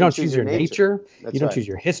 You don't choose your nature. You don't choose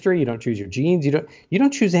your history. You don't choose your genes. You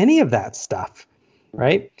don't choose any of that stuff,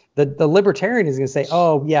 right? The libertarian is going to say,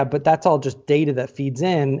 oh yeah, but that's all just data that feeds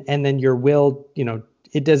in, and then your will,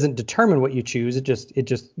 it doesn't determine what you choose. It just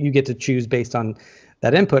you get to choose based on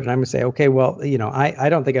that input. And I'm going to say, okay, well, I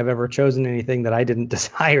don't think I've ever chosen anything that I didn't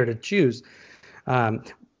desire to choose,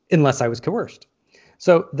 unless I was coerced.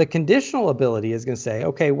 So the conditional ability is going to say,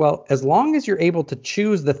 okay, well, as long as you're able to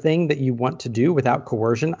choose the thing that you want to do without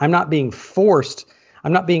coercion, I'm not being forced.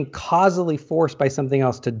 I'm not being causally forced by something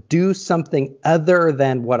else to do something other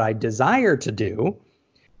than what I desire to do,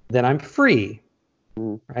 then I'm free,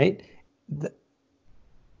 right?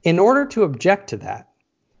 In order to object to that,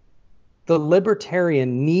 the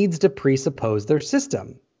libertarian needs to presuppose their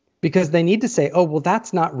system, because they need to say, oh, well,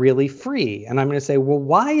 that's not really free. And I'm going to say, well,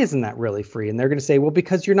 why isn't that really free? And they're going to say, well,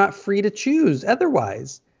 because you're not free to choose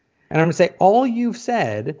otherwise. And I'm going to say, all you've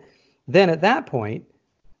said then at that point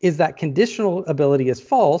is that conditional ability is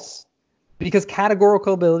false because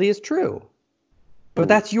categorical ability is true. But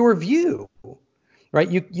that's your view,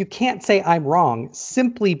 right? You can't say I'm wrong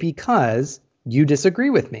simply because you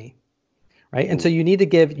disagree with me, right? And so you need to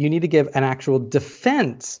give an actual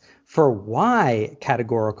defense for why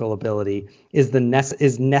categorical ability is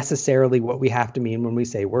necessarily what we have to mean when we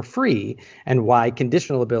say we're free, and why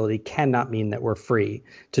conditional ability cannot mean that we're free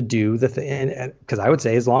to do the thing. Because I would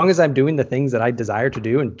say, as long as I'm doing the things that I desire to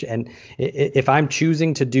do, and if I'm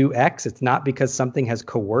choosing to do X, it's not because something has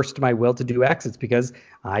coerced my will to do X. It's because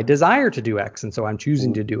I desire to do X, and so I'm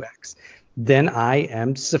choosing to do X. Then I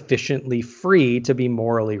am sufficiently free to be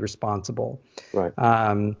morally responsible. Right.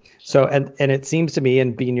 So, and it seems to me,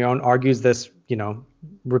 and Bignon argues this,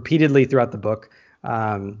 repeatedly throughout the book,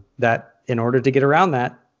 that in order to get around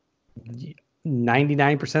that,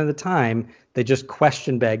 99% of the time, they just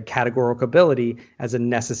question beg categorical ability as a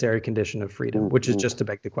necessary condition of freedom, which is just to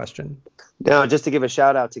beg the question. Now, just to give a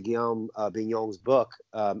shout out to Guillaume Bignon's book,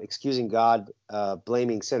 Excusing God,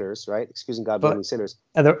 Blaming Sinners, right? Excusing God, Blaming Sinners.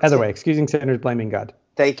 Other way, Excusing Sinners, Blaming God.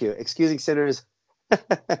 Thank you. Excusing Sinners.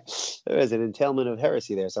 There is an entailment of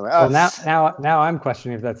heresy there somewhere. Oh. Well, now I'm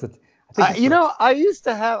questioning if that's I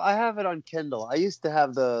have it on Kindle. I used to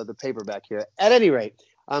have the paperback here. At any rate,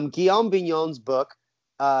 Guillaume Bignon's book,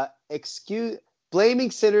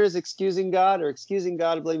 Blaming Sinners, Excusing God, or Excusing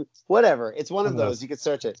God, Blaming, whatever. It's one of those. You can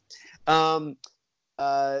search it.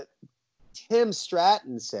 Tim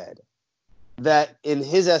Stratton said that in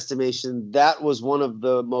his estimation, that was one of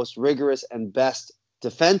the most rigorous and best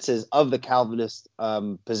defenses of the Calvinist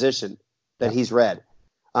position that he's read.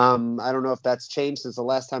 I don't know if that's changed since the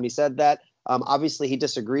last time he said that. Obviously, he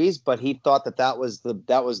disagrees, but he thought that was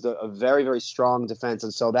a very, very strong defense.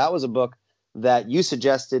 And so that was a book that you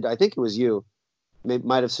suggested. I think it was you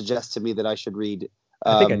might have suggested to me that I should read.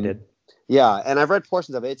 I think I did. Yeah, and I've read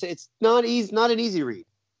portions of it. It's not an easy read,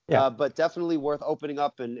 but definitely worth opening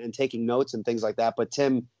up and taking notes and things like that. But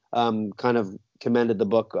Tim kind of commended the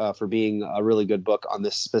book for being a really good book on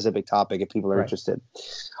this specific topic if people are interested.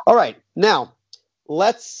 All right, now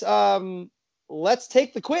let's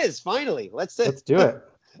take the quiz. Finally, let's do it.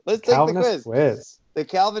 Let's take the quiz. The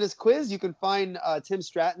Calvinist quiz. You can find Tim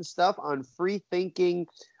Stratton's stuff on Freethinking.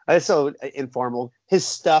 So informal. His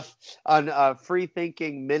stuff on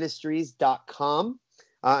freethinkingministries.com.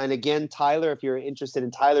 And again, Tyler, if you're interested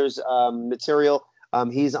in Tyler's material,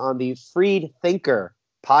 he's on the Freed Thinker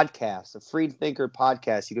podcast, the Freed Thinker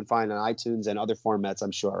podcast. You can find on iTunes and other formats,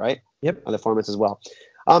 I'm sure, right? Yep. Other formats as well.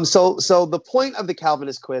 So the point of the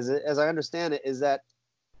Calvinist quiz, as I understand it, is that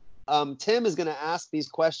Tim is going to ask these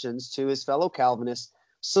questions to his fellow Calvinists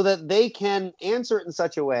so that they can answer it in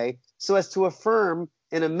such a way so as to affirm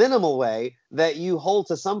in a minimal way that you hold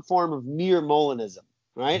to some form of mere Molinism,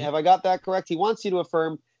 right? Mm-hmm. Have I got that correct? He wants you to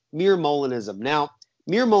affirm mere Molinism. Now,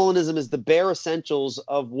 mere Molinism is the bare essentials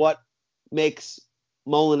of what makes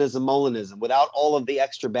Molinism without all of the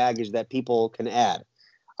extra baggage that people can add.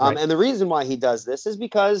 And the reason why he does this is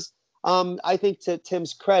because I think, to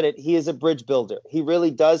Tim's credit, he is a bridge builder. He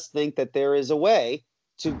really does think that there is a way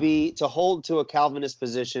to hold to a Calvinist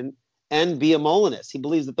position and be a Molinist. He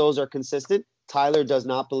believes that those are consistent. Tyler does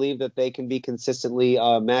not believe that they can be consistently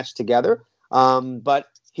matched together. But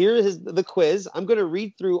here is the quiz. I'm going to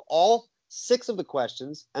read through all 6 of the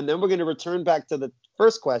questions, and then we're going to return back to the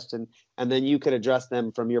first question, and then you can address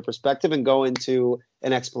them from your perspective and go into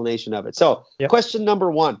an explanation of it. So, Question number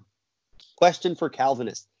 1, question for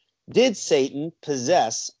Calvinists. Did Satan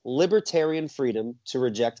possess libertarian freedom to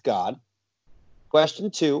reject God?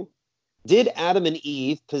 Question 2, did Adam and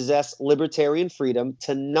Eve possess libertarian freedom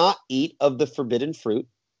to not eat of the forbidden fruit?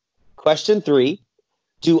 Question 3,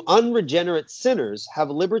 do unregenerate sinners have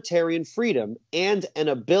libertarian freedom and an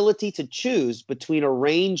ability to choose between a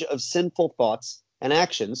range of sinful thoughts and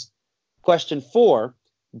actions? Question 4,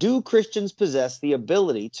 do Christians possess the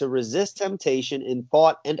ability to resist temptation in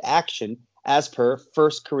thought and action as per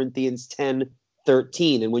 1 Corinthians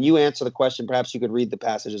 10:13? And when you answer the question, perhaps you could read the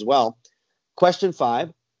passage as well. Question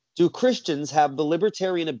 5, do Christians have the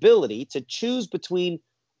libertarian ability to choose between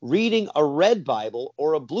reading a red Bible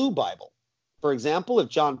or a blue Bible? For example, if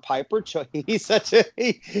John Piper, he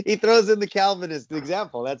throws in the Calvinist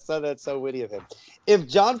example. That's so witty of him. If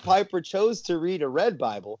John Piper chose to read a red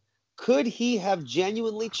Bible, could he have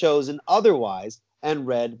genuinely chosen otherwise and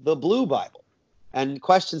read the blue Bible? And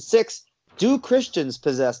question 6, do Christians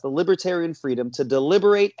possess the libertarian freedom to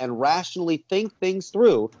deliberate and rationally think things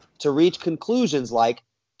through to reach conclusions like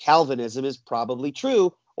Calvinism is probably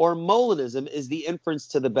true or Molinism is the inference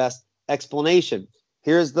to the best explanation?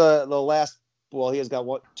 Here's the last. Well, he has got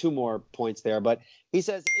 2 more points there, but he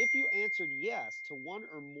says, if you answered yes to one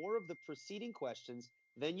or more of the preceding questions,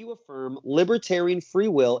 then you affirm libertarian free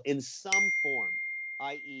will in some form,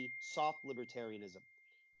 i.e. soft libertarianism.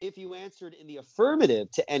 If you answered in the affirmative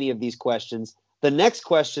to any of these questions, the next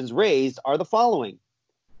questions raised are the following.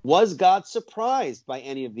 Was God surprised by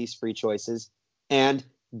any of these free choices? And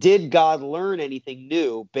did God learn anything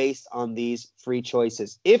new based on these free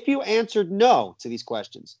choices? If you answered no to these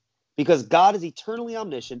questions, because God is eternally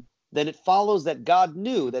omniscient, then it follows that God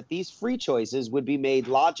knew that these free choices would be made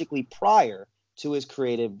logically prior to his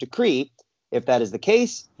creative decree. If that is the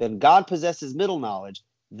case, then God possesses middle knowledge.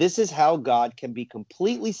 This is how God can be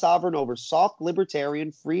completely sovereign over soft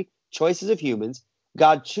libertarian free choices of humans.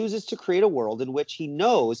 God chooses to create a world in which he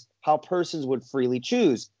knows how persons would freely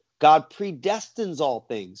choose. God predestines all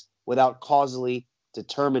things without causally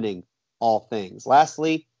determining all things.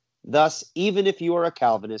 Lastly, thus, even if you are a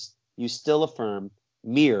Calvinist, you still affirm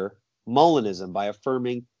mere Molinism by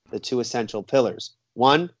affirming the 2 essential pillars.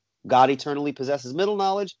 1, God eternally possesses middle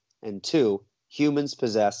knowledge, and 2, humans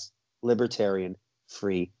possess libertarian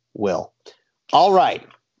free will. All right.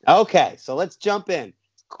 Okay, so let's jump in.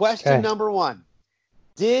 Question number 1.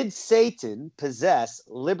 Did Satan possess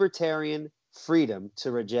libertarian freedom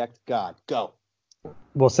to reject God? Go.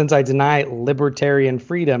 Well, since I deny libertarian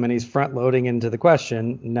freedom and he's front-loading into the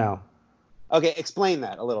question, no. Okay, explain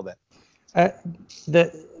that a little bit.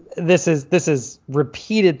 This is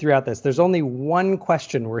repeated throughout this. There's only one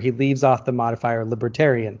question where he leaves off the modifier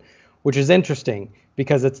libertarian, which is interesting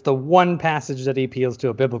because it's the one passage that he appeals to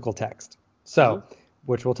a biblical text. So,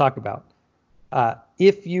 which we'll talk about.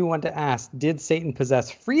 If you want to ask, did Satan possess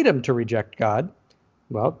freedom to reject God?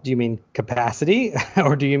 Well, do you mean capacity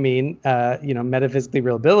or do you mean, metaphysically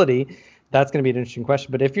real ability? That's going to be an interesting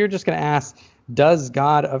question. But if you're just going to ask, does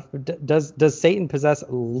Satan possess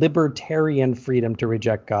libertarian freedom to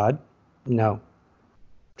reject God? No.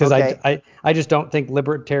 Because I just don't think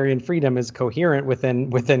libertarian freedom is coherent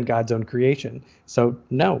within God's own creation. So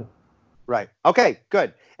no. Right. Okay,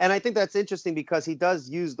 good. And I think that's interesting because he does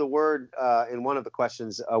use the word in one of the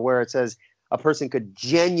questions where it says a person could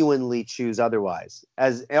genuinely choose otherwise,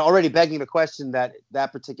 as already begging the question that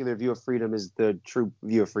particular view of freedom is the true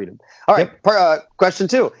view of freedom. All right, question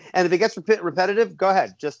 2. And if it gets repetitive, go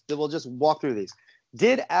ahead. We'll just walk through these.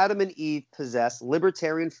 Did Adam and Eve possess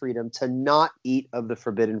libertarian freedom to not eat of the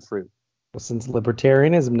forbidden fruit? Well, since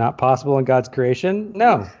libertarianism is not possible in God's creation,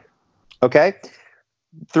 no. Okay.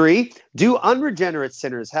 3, do unregenerate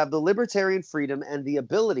sinners have the libertarian freedom and the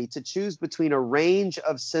ability to choose between a range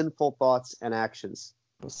of sinful thoughts and actions?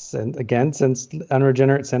 Again, since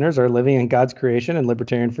unregenerate sinners are living in God's creation and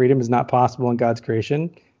libertarian freedom is not possible in God's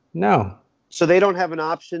creation, no. So they don't have an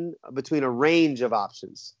option between a range of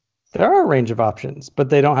options? There are a range of options, but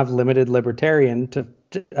they don't have limited libertarian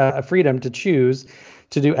freedom to choose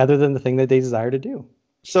to do other than the thing that they desire to do.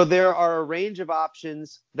 So there are a range of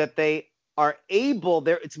options that they are able,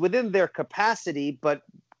 it's within their capacity, but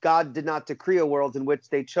God did not decree a world in which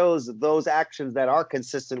they chose those actions that are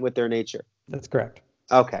consistent with their nature. That's correct.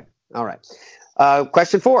 Okay. All right.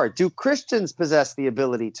 Question 4. Do Christians possess the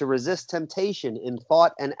ability to resist temptation in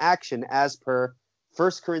thought and action as per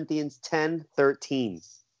 1 Corinthians 10:13?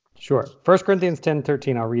 Sure. 1 Corinthians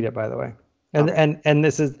 10:13. I'll read it, by the way. And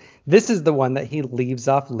this is the one that he leaves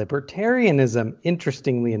off libertarianism,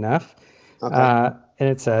 interestingly enough. Okay. And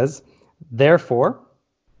it says, therefore,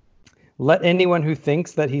 let anyone who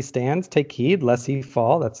thinks that he stands take heed lest he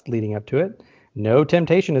fall. That's leading up to it. No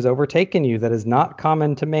temptation has overtaken you that is not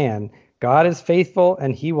common to man. God is faithful,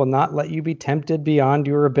 and he will not let you be tempted beyond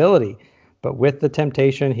your ability. But with the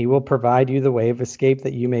temptation, he will provide you the way of escape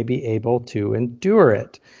that you may be able to endure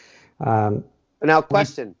it. Now,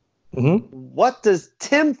 question. Mm-hmm. What does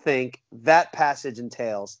Tim think that passage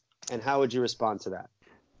entails, and how would you respond to that?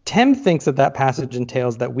 Tim thinks that passage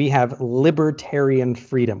entails that we have libertarian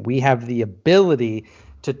freedom. We have the ability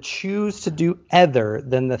to choose to do other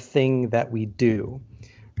than the thing that we do.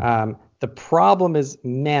 The problem is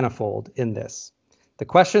manifold in this. The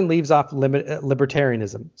question leaves off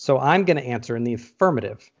libertarianism. So I'm going to answer in the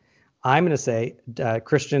affirmative. I'm going to say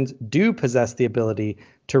Christians do possess the ability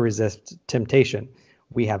to resist temptation.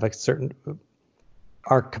 We have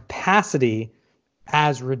our capacity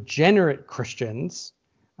as regenerate Christians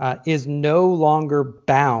is no longer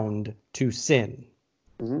bound to sin.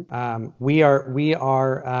 Mm-hmm. We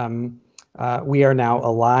are now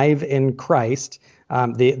alive in Christ.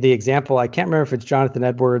 The example, I can't remember if it's Jonathan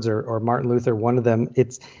Edwards or Martin Luther, one of them.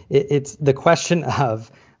 It's the question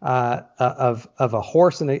of a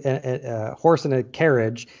horse and a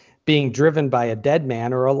carriage being driven by a dead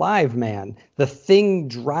man or a live man. The thing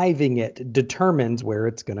driving it determines where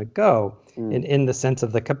it's going to go in the sense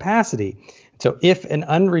of the capacity. So if an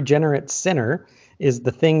unregenerate sinner is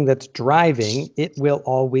the thing that's driving, it will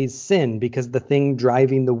always sin because the thing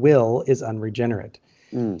driving the will is unregenerate.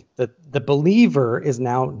 The believer is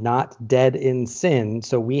now not dead in sin,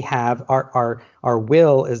 so we have our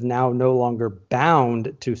will is now no longer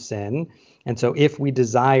bound to sin. And so if we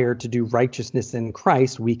desire to do righteousness in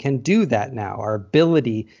Christ, we can do that now. Our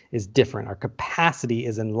ability is different. Our capacity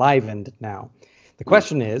is enlivened now. The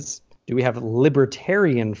question is, do we have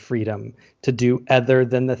libertarian freedom to do other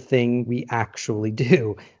than the thing we actually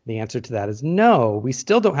do? The answer to that is no. We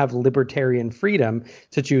still don't have libertarian freedom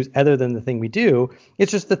to choose other than the thing we do.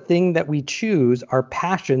 It's just the thing that we choose, our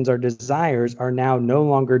passions, our desires are now no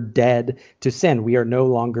longer dead to sin. We are no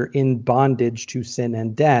longer in bondage to sin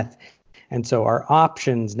and death. And so our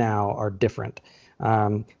options now are different.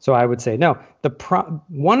 So I would say no.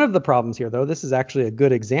 One of the problems here, though, this is actually a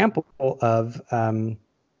good example of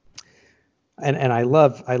and I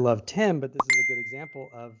love Tim, but this is a good example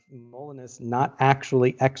of Molinus not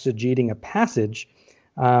actually exegeting a passage.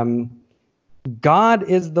 God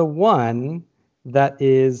is the one that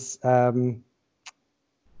is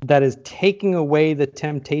taking away the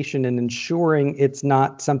temptation and ensuring it's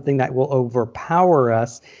not something that will overpower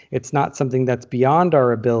us. It's not something that's beyond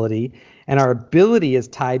our ability, and our ability is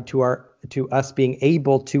tied to us being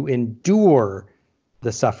able to endure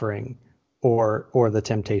the suffering or the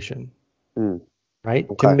temptation. Right?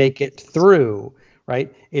 Okay. To make it through,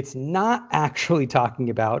 right? It's not actually talking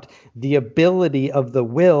about the ability of the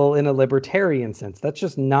will in a libertarian sense. That's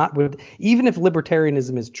just not what, even if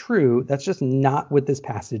libertarianism is true, that's just not what this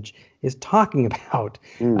passage is talking about.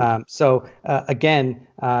 Again,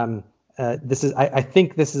 I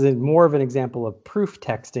think this is more of an example of proof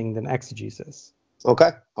texting than exegesis.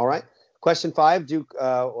 Okay. All right. Question 5.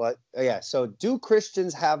 Do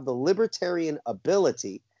Christians have the libertarian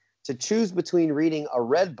ability to choose between reading a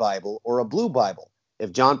red Bible or a blue Bible?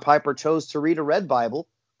 If John Piper chose to read a red Bible,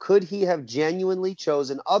 could he have genuinely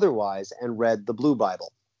chosen otherwise and read the blue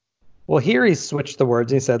Bible? Well, here he switched the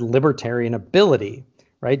words and he said libertarian ability,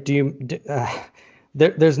 right?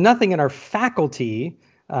 There's nothing in our faculty,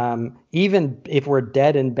 even if we're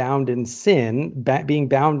dead and bound in sin, being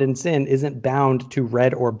bound in sin isn't bound to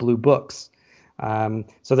red or blue books.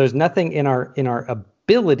 So there's nothing in our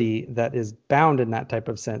ability that is bound in that type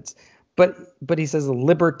of sense. But he says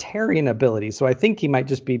libertarian ability. So I think he might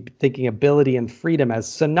just be thinking ability and freedom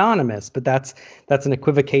as synonymous, but that's an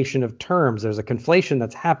equivocation of terms. There's a conflation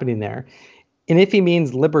that's happening there. And if he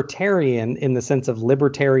means libertarian in the sense of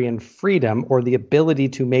libertarian freedom or the ability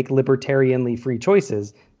to make libertarianly free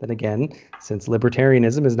choices, then again, since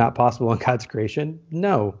libertarianism is not possible in God's creation,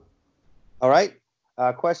 no. All right.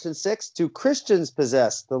 Question 6. Do Christians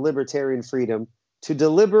possess the libertarian freedom to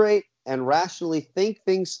deliberate and rationally think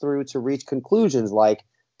things through to reach conclusions like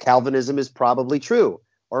Calvinism is probably true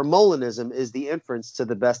or Molinism is the inference to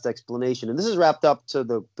the best explanation? And this is wrapped up to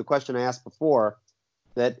the question I asked before,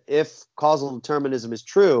 that if causal determinism is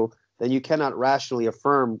true, then you cannot rationally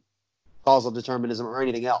affirm causal determinism or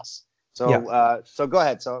anything else. So so go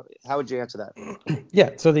ahead. So how would you answer that? Yeah.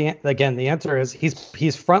 So the answer is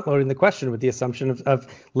he's front loading the question with the assumption of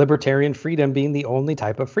libertarian freedom being the only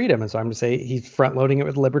type of freedom. And so I'm going to say he's front loading it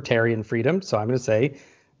with libertarian freedom. So I'm going to say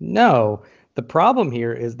no. The problem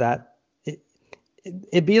here is that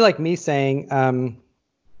it'd be like me saying,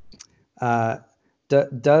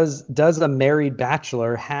 does a married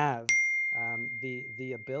bachelor have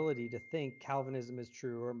the ability to think Calvinism is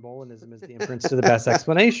true or Molinism is the inference to the best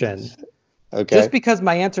explanation. Okay. Just because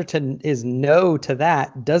my answer is no to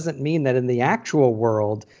that doesn't mean that in the actual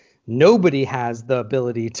world, nobody has the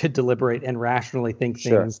ability to deliberate and rationally think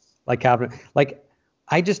things like Calvin. Like,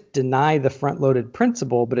 I just deny the front-loaded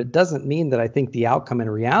principle, but it doesn't mean that I think the outcome in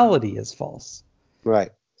reality is false.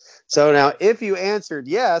 Right. So now, if you answered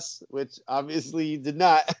yes, which obviously you did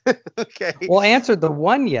not, okay. Well, I answered the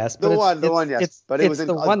one yes, but the one yes, but it was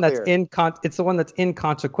the one that's it's the one that's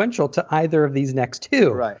inconsequential to either of these next two.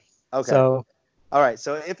 Right. Okay. So, all right.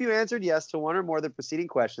 So if you answered yes to one or more of the preceding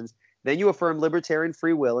questions, then you affirm libertarian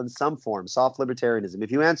free will in some form, soft libertarianism. If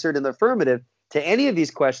you answered in the affirmative to any of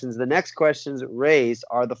these questions, the next questions raised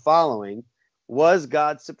are the following. Was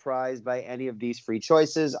God surprised by any of these free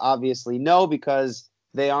choices? Obviously, no, because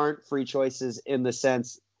they aren't free choices in the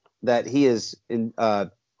sense that he is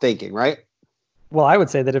thinking, right? Well, I would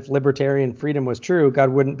say that if libertarian freedom was true, God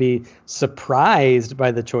wouldn't be surprised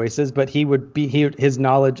by the choices, but his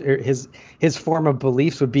knowledge or his form of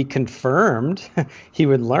beliefs would be confirmed. He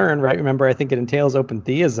would learn, right? Remember, I think it entails open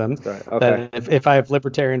theism. Right. Okay. That if I have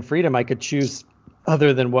libertarian freedom, I could choose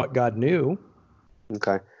other than what God knew.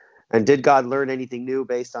 Okay. And did God learn anything new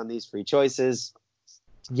based on these free choices?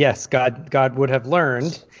 Yes, God would have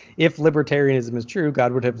learned. If libertarianism is true,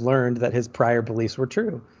 God would have learned that his prior beliefs were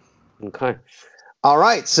true. Okay. All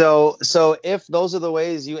right. So if those are the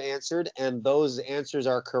ways you answered and those answers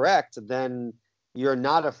are correct, then you're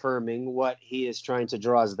not affirming what he is trying to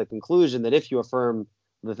draw as the conclusion, that if you affirm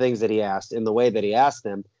the things that he asked in the way that he asked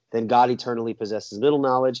them, then God eternally possesses middle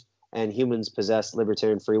knowledge and humans possess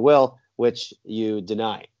libertarian free will, which you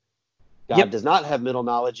deny. God does not have middle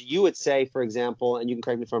knowledge. You would say, for example, and you can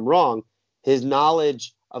correct me if I'm wrong, his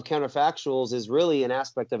knowledge of counterfactuals is really an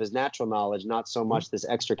aspect of his natural knowledge, not so much this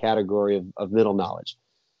extra category of middle knowledge.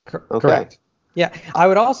 Okay. Correct. Yeah, I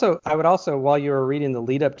would also, while you were reading the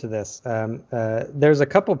lead up to this, there's a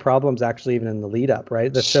couple problems actually even in the lead up,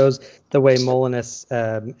 right? That shows the way Molinists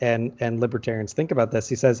and libertarians think about this.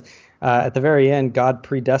 He says at the very end, God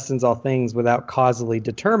predestines all things without causally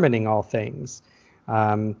determining all things.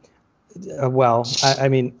 Well, I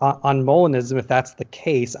mean, on Molinism, if that's the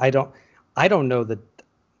case, I don't know that.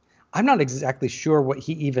 I'm not exactly sure what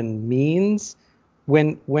he even means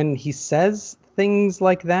when he says things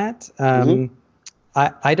like that.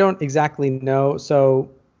 I don't exactly know. So,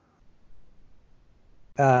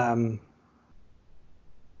 I'm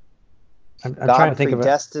trying to think of it.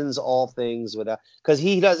 God predestines all things without, because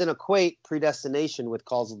he doesn't equate predestination with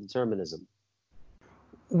causal determinism.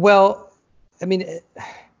 Well, I mean,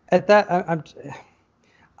 at that,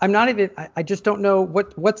 I'm not even. I just don't know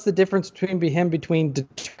what's the difference between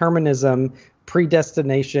determinism,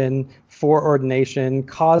 predestination, foreordination,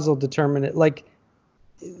 causal determinant. Like,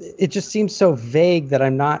 it just seems so vague that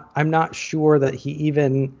I'm not sure that he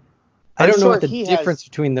even. I don't know what the difference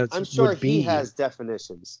between those would be. I'm sure he has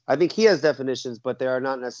definitions. I think he has definitions, but they are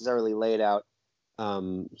not necessarily laid out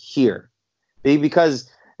here, because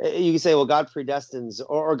you can say, well, God predestines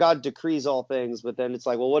or God decrees all things, but then it's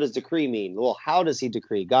like, well, what does decree mean? Well, how does he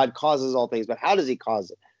decree? God causes all things, but how does he cause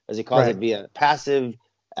it? Does he cause it via passive,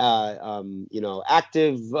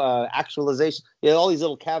 active actualization? All these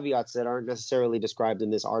little caveats that aren't necessarily described in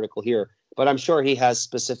this article here, but I'm sure he has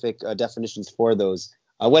specific definitions for those.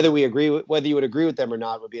 Whether you would agree with them or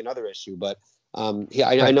not would be another issue, but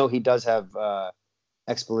I know he does have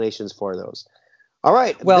explanations for those. All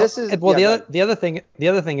right. Well, the other thing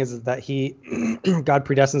is that he God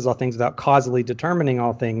predestines all things without causally determining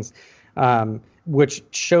all things, which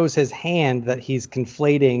shows his hand that he's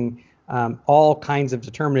conflating all kinds of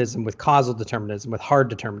determinism with causal determinism, with hard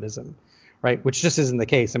determinism, right? Which just isn't the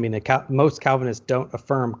case. I mean, most Calvinists don't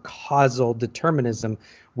affirm causal determinism.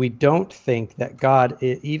 We don't think that God,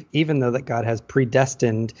 even though that God has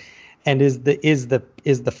predestined and is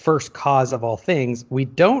the first cause of all things, we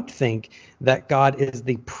don't think that God is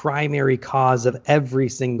the primary cause of every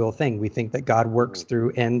single thing. We think that God works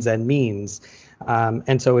through ends and means.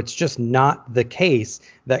 And so it's just not the case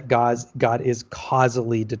that God is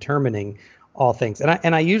causally determining all things.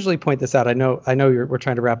 And I usually point this out. I know we're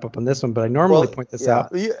trying to wrap up on this one, but I normally point this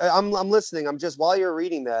out. I'm listening. I'm just, while you're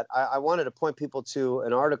reading that, I wanted to point people to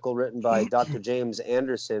an article written by Dr. James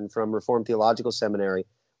Anderson from Reformed Theological Seminary,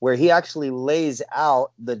 where he actually lays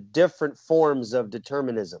out the different forms of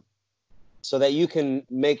determinism so that you can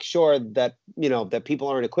make sure that, that people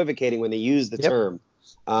aren't equivocating when they use the term.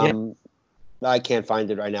 I can't find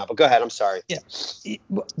it right now, but go ahead. I'm sorry. Yeah.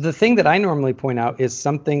 The thing that I normally point out is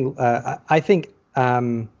something I think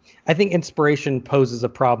inspiration poses a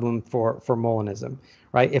problem for Molinism,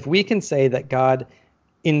 right? If we can say that God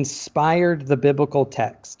inspired the biblical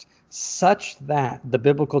text such that the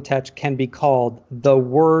biblical text can be called the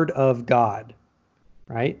Word of God,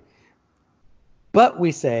 right? But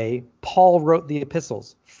we say Paul wrote the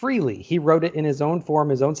epistles freely. He wrote it in his own form,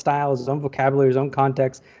 his own style, his own vocabulary, his own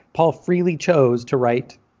context. Paul freely chose to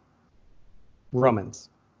write Romans.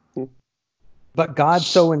 But God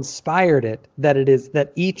so inspired it that it is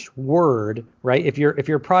that each word, right? If you're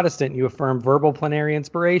a Protestant, you affirm verbal plenary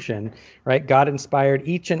inspiration, right? God inspired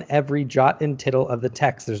each and every jot and tittle of the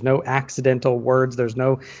text. There's no accidental words. There's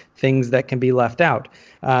no things that can be left out.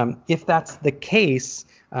 If that's the case,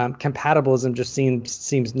 compatibilism just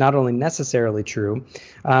seems not only necessarily true,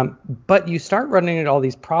 but you start running into all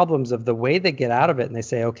these problems of the way they get out of it, and they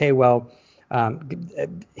say, okay, well,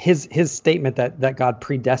 his statement that God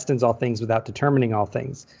predestines all things without determining all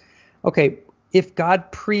things. Okay, if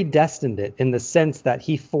God predestined it in the sense that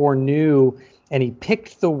he foreknew and he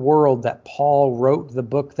picked the world that Paul wrote the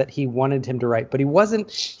book that he wanted him to write, but he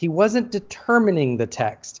wasn't determining the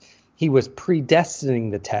text. He was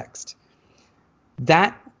predestining the text.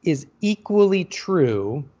 That is equally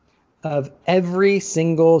true of every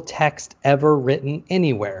single text ever written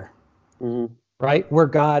anywhere. Mm-hmm. Right? Where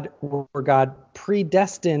God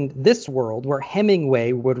predestined this world, where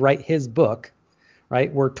Hemingway would write his book,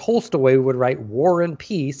 right? Where Tolstoy would write War and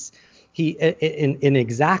Peace, in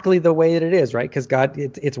exactly the way that it is, right? Because God,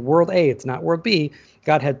 it's world A, it's not world B.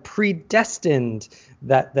 God had predestined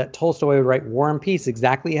that Tolstoy would write War and Peace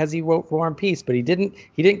exactly as he wrote War and Peace, but he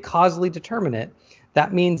didn't causally determine it.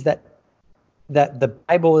 That means that the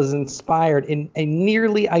Bible is inspired in a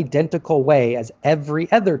nearly identical way as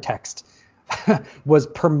every other text was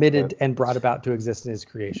permitted and brought about to exist in his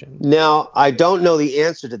creation. Now, I don't know the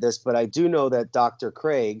answer to this, but I do know that Dr.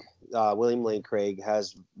 Craig, William Lane Craig,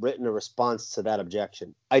 has written a response to that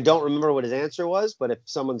objection. I don't remember what his answer was, but if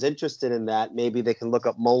someone's interested in that, maybe they can look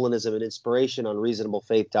up Molinism and inspiration on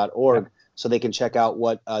reasonablefaith.org so they can check out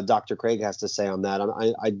what Dr. Craig has to say on that.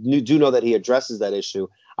 I do know that he addresses that issue.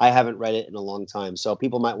 I haven't read it in a long time, so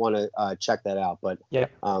people might want to check that out. But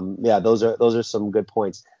those are some good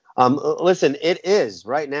points. Listen, it is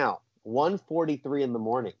right now 1:43 in the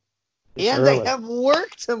morning, and they have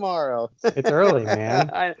work tomorrow. It's early,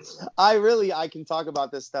 man. I can talk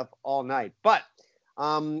about this stuff all night, but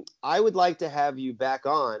I would like to have you back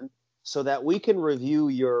on so that we can review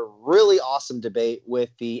your really awesome debate with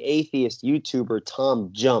the atheist YouTuber Tom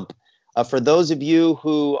Jump. For those of you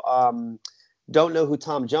who don't know who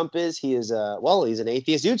Tom Jump is, he's an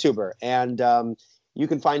atheist YouTuber, and you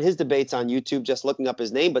can find his debates on YouTube just looking up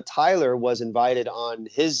his name. But Tyler was invited on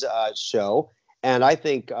his show, and I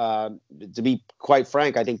think, to be quite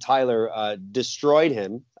frank, I think Tyler destroyed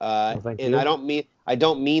him. And I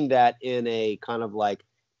don't mean that in a kind of like,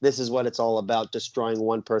 this is what it's all about, destroying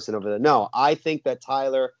one person over there. No, I think that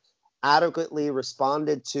Tyler adequately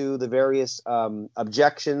responded to the various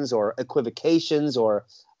objections or equivocations, or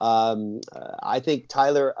I think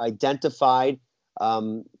Tyler identified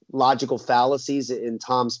logical fallacies in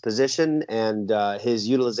Tom's position and his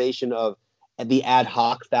utilization of the ad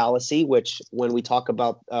hoc fallacy, which when we talk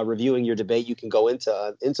about reviewing your debate, you can go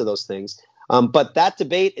into those things. But that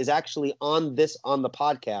debate is actually on the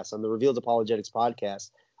podcast, on the Revealed Apologetics podcast,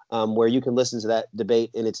 where you can listen to that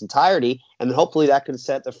debate in its entirety. And hopefully that can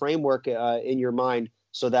set the framework in your mind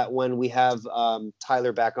so that when we have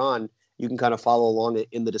Tyler back on, you can kind of follow along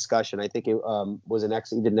in the discussion. I think it was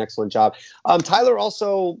he did an excellent job. Tyler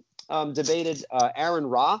also debated Aaron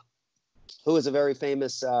Ra, who is a very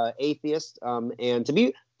famous atheist. And to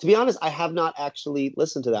be honest, I have not actually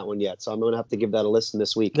listened to that one yet, so I'm going to have to give that a listen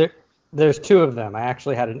this week. There's two of them. I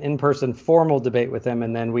actually had an in-person formal debate with him,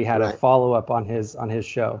 and then we had a follow-up on his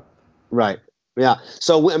show. Right. Yeah.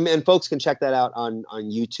 So and folks can check that out on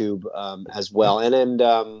YouTube as well.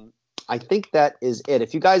 And I think that is it.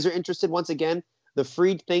 If you guys are interested, once again, the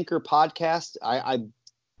Freed Thinker podcast, I'm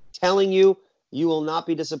telling you, you will not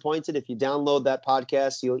be disappointed if you download that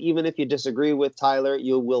podcast. Even if you disagree with Tyler,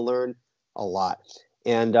 you will learn a lot.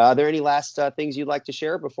 And are there any last things you'd like to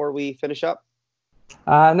share before we finish up?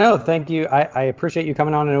 No, thank you. I appreciate you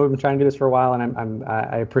coming on. I know we've been trying to do this for a while, and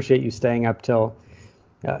I appreciate you staying up till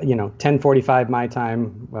 10:45 my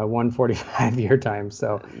time, 1:45 your time.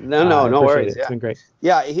 So no worries. It's been great.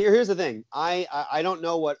 Yeah, here's the thing. I don't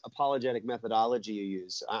know what apologetic methodology you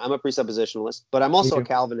use. I'm a presuppositionalist, but I'm also a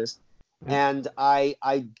Calvinist, and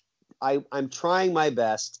I'm trying my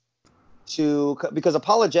best because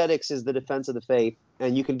apologetics is the defense of the faith,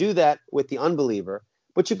 and you can do that with the unbeliever,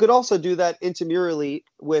 but you could also do that intramurally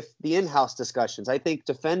with the in-house discussions. I think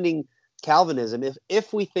defending Calvinism,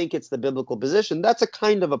 if we think it's the biblical position, that's a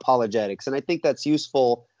kind of apologetics, and I think that's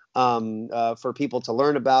useful for people to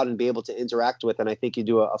learn about and be able to interact with. And I think you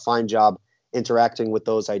do a fine job interacting with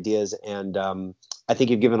those ideas. And I think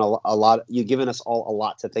you've given you've given us all a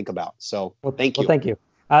lot to think about. So thank you. Well, thank you.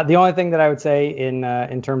 The only thing that I would say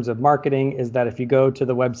in terms of marketing is that if you go to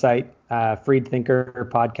the website,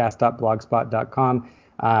 freedthinkerpodcast.blogspot.com,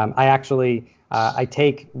 I actually I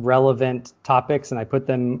take relevant topics and I put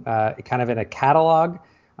them kind of in a catalog.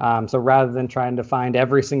 So rather than trying to find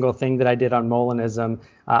every single thing that I did on Molinism,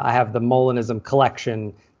 I have the Molinism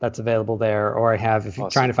collection that's available there. Or I have, if you're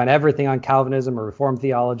trying to find everything on Calvinism or Reformed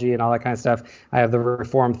theology and all that kind of stuff, I have the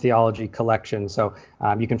Reformed theology collection. So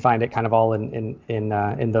you can find it kind of all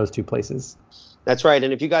in those two places. That's right.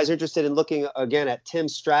 And if you guys are interested in looking again at Tim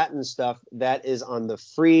Stratton's stuff, that is on the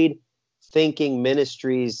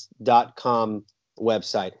freedthinkingministries.com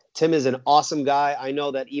website. Tim is an awesome guy. I know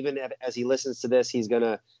that even as he listens to this, he's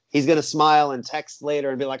gonna smile and text later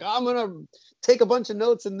and be like, I'm gonna take a bunch of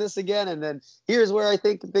notes in this again, and then here's where I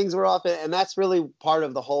think things were off. And that's really part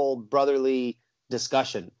of the whole brotherly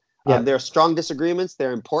discussion. Yeah. There are strong disagreements,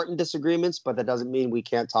 they're important disagreements, but that doesn't mean we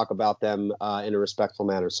can't talk about them in a respectful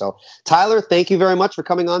manner. So Tyler, thank you very much for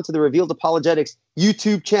coming on to the Revealed Apologetics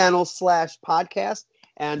YouTube channel /podcast.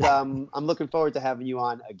 And I'm looking forward to having you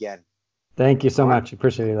on again. Thank you so much.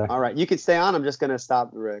 Appreciate it. All right. You can stay on. I'm just going to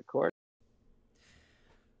stop the record.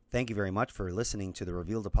 Thank you very much for listening to the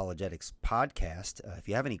Revealed Apologetics podcast. If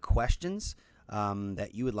you have any questions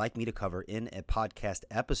that you would like me to cover in a podcast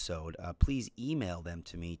episode, please email them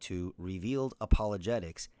to me to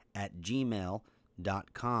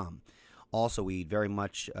revealedapologetics@gmail.com. Also, we very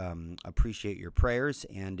much appreciate your prayers,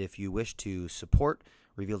 and if you wish to support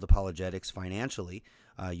Revealed Apologetics financially,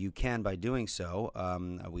 you can by doing so.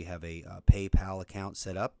 We have a PayPal account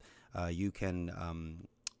set up. You can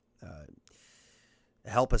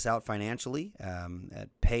help us out financially at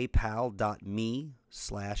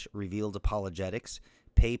paypal.me/revealedapologetics,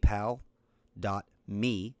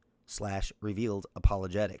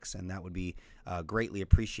 paypal.me/revealedapologetics, and that would be greatly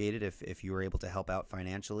appreciated if you were able to help out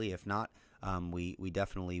financially. If not, we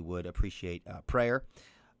definitely would appreciate prayer.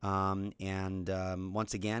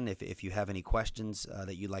 Once again, if you have any questions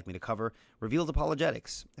that you'd like me to cover,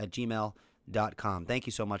 revealedapologetics@gmail.com. Thank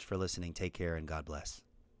you so much for listening. Take care and God bless.